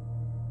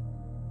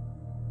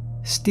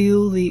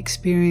 still the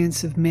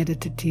experience of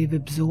meditative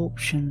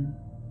absorption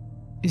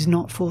is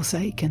not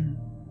forsaken.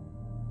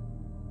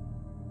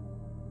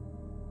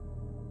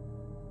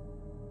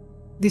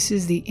 This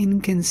is the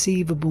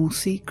inconceivable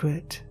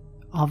secret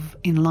of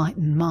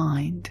enlightened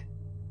mind,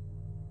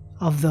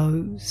 of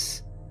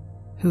those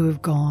who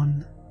have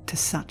gone to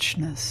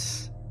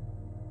Suchness.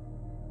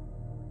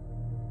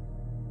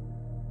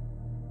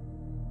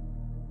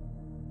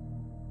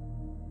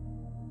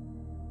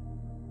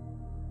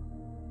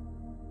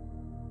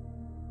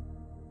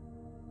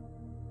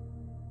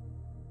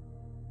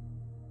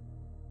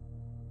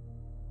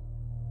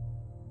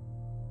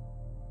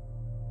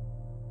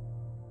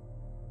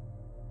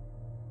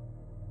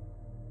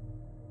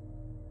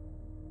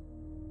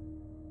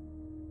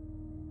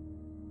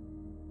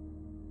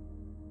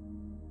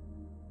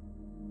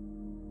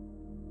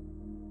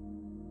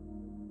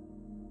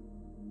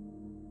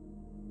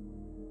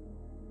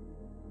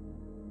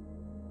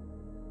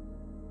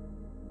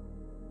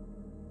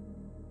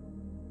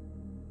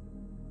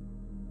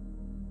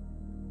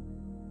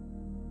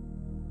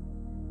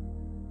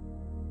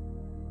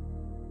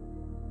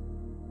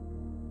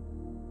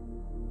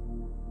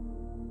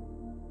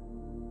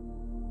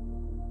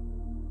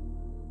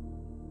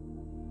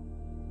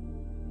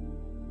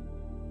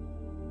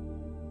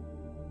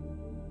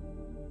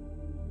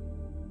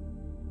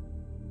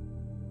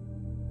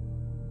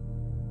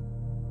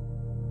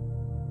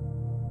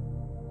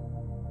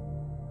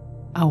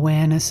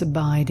 Awareness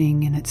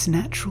abiding in its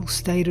natural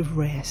state of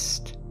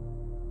rest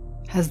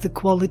has the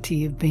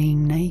quality of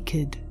being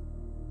naked,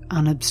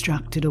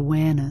 unobstructed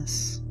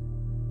awareness.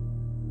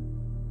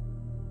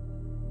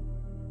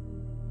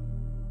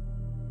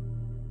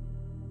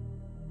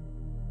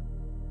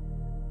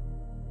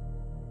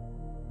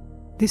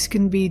 This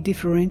can be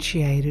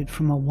differentiated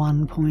from a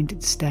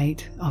one-pointed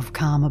state of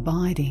calm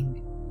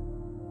abiding,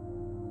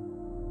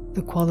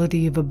 the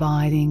quality of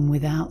abiding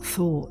without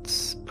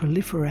thoughts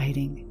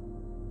proliferating.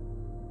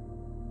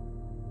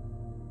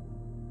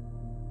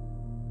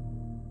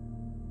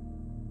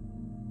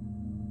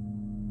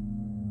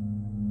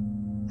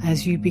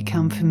 As you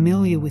become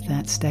familiar with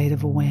that state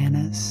of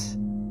awareness,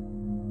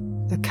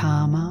 the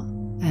karma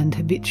and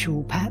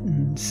habitual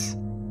patterns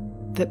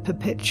that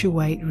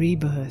perpetuate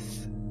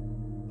rebirth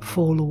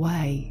fall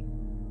away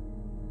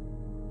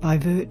by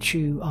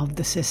virtue of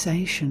the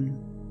cessation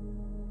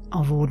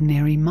of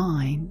ordinary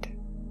mind.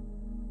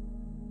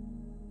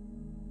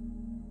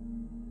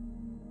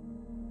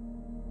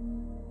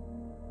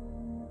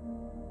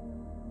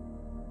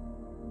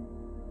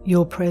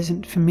 Your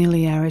present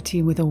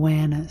familiarity with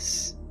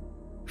awareness,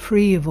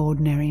 free of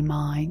ordinary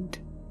mind,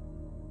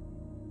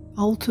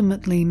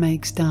 ultimately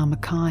makes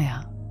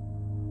Dharmakaya,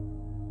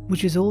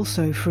 which is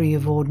also free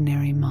of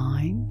ordinary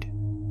mind,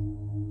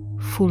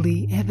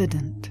 fully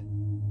evident.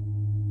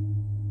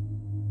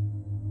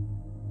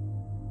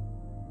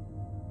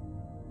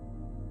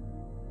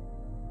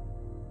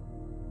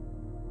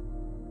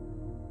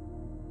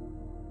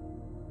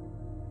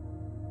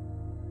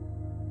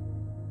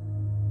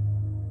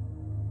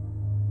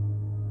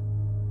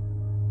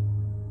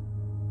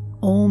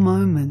 All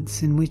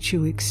moments in which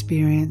you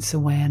experience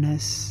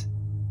awareness,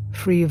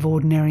 free of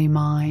ordinary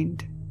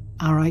mind,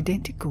 are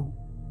identical,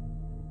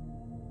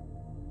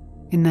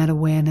 in that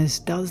awareness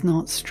does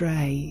not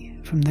stray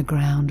from the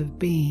ground of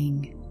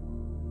being.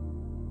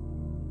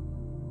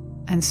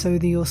 And so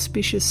the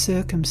auspicious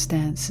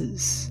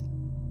circumstances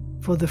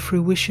for the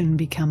fruition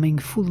becoming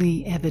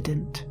fully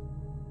evident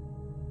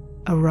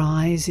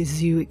arise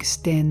as you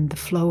extend the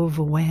flow of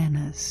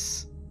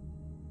awareness,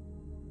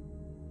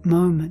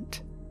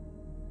 moment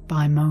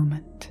by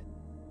moment.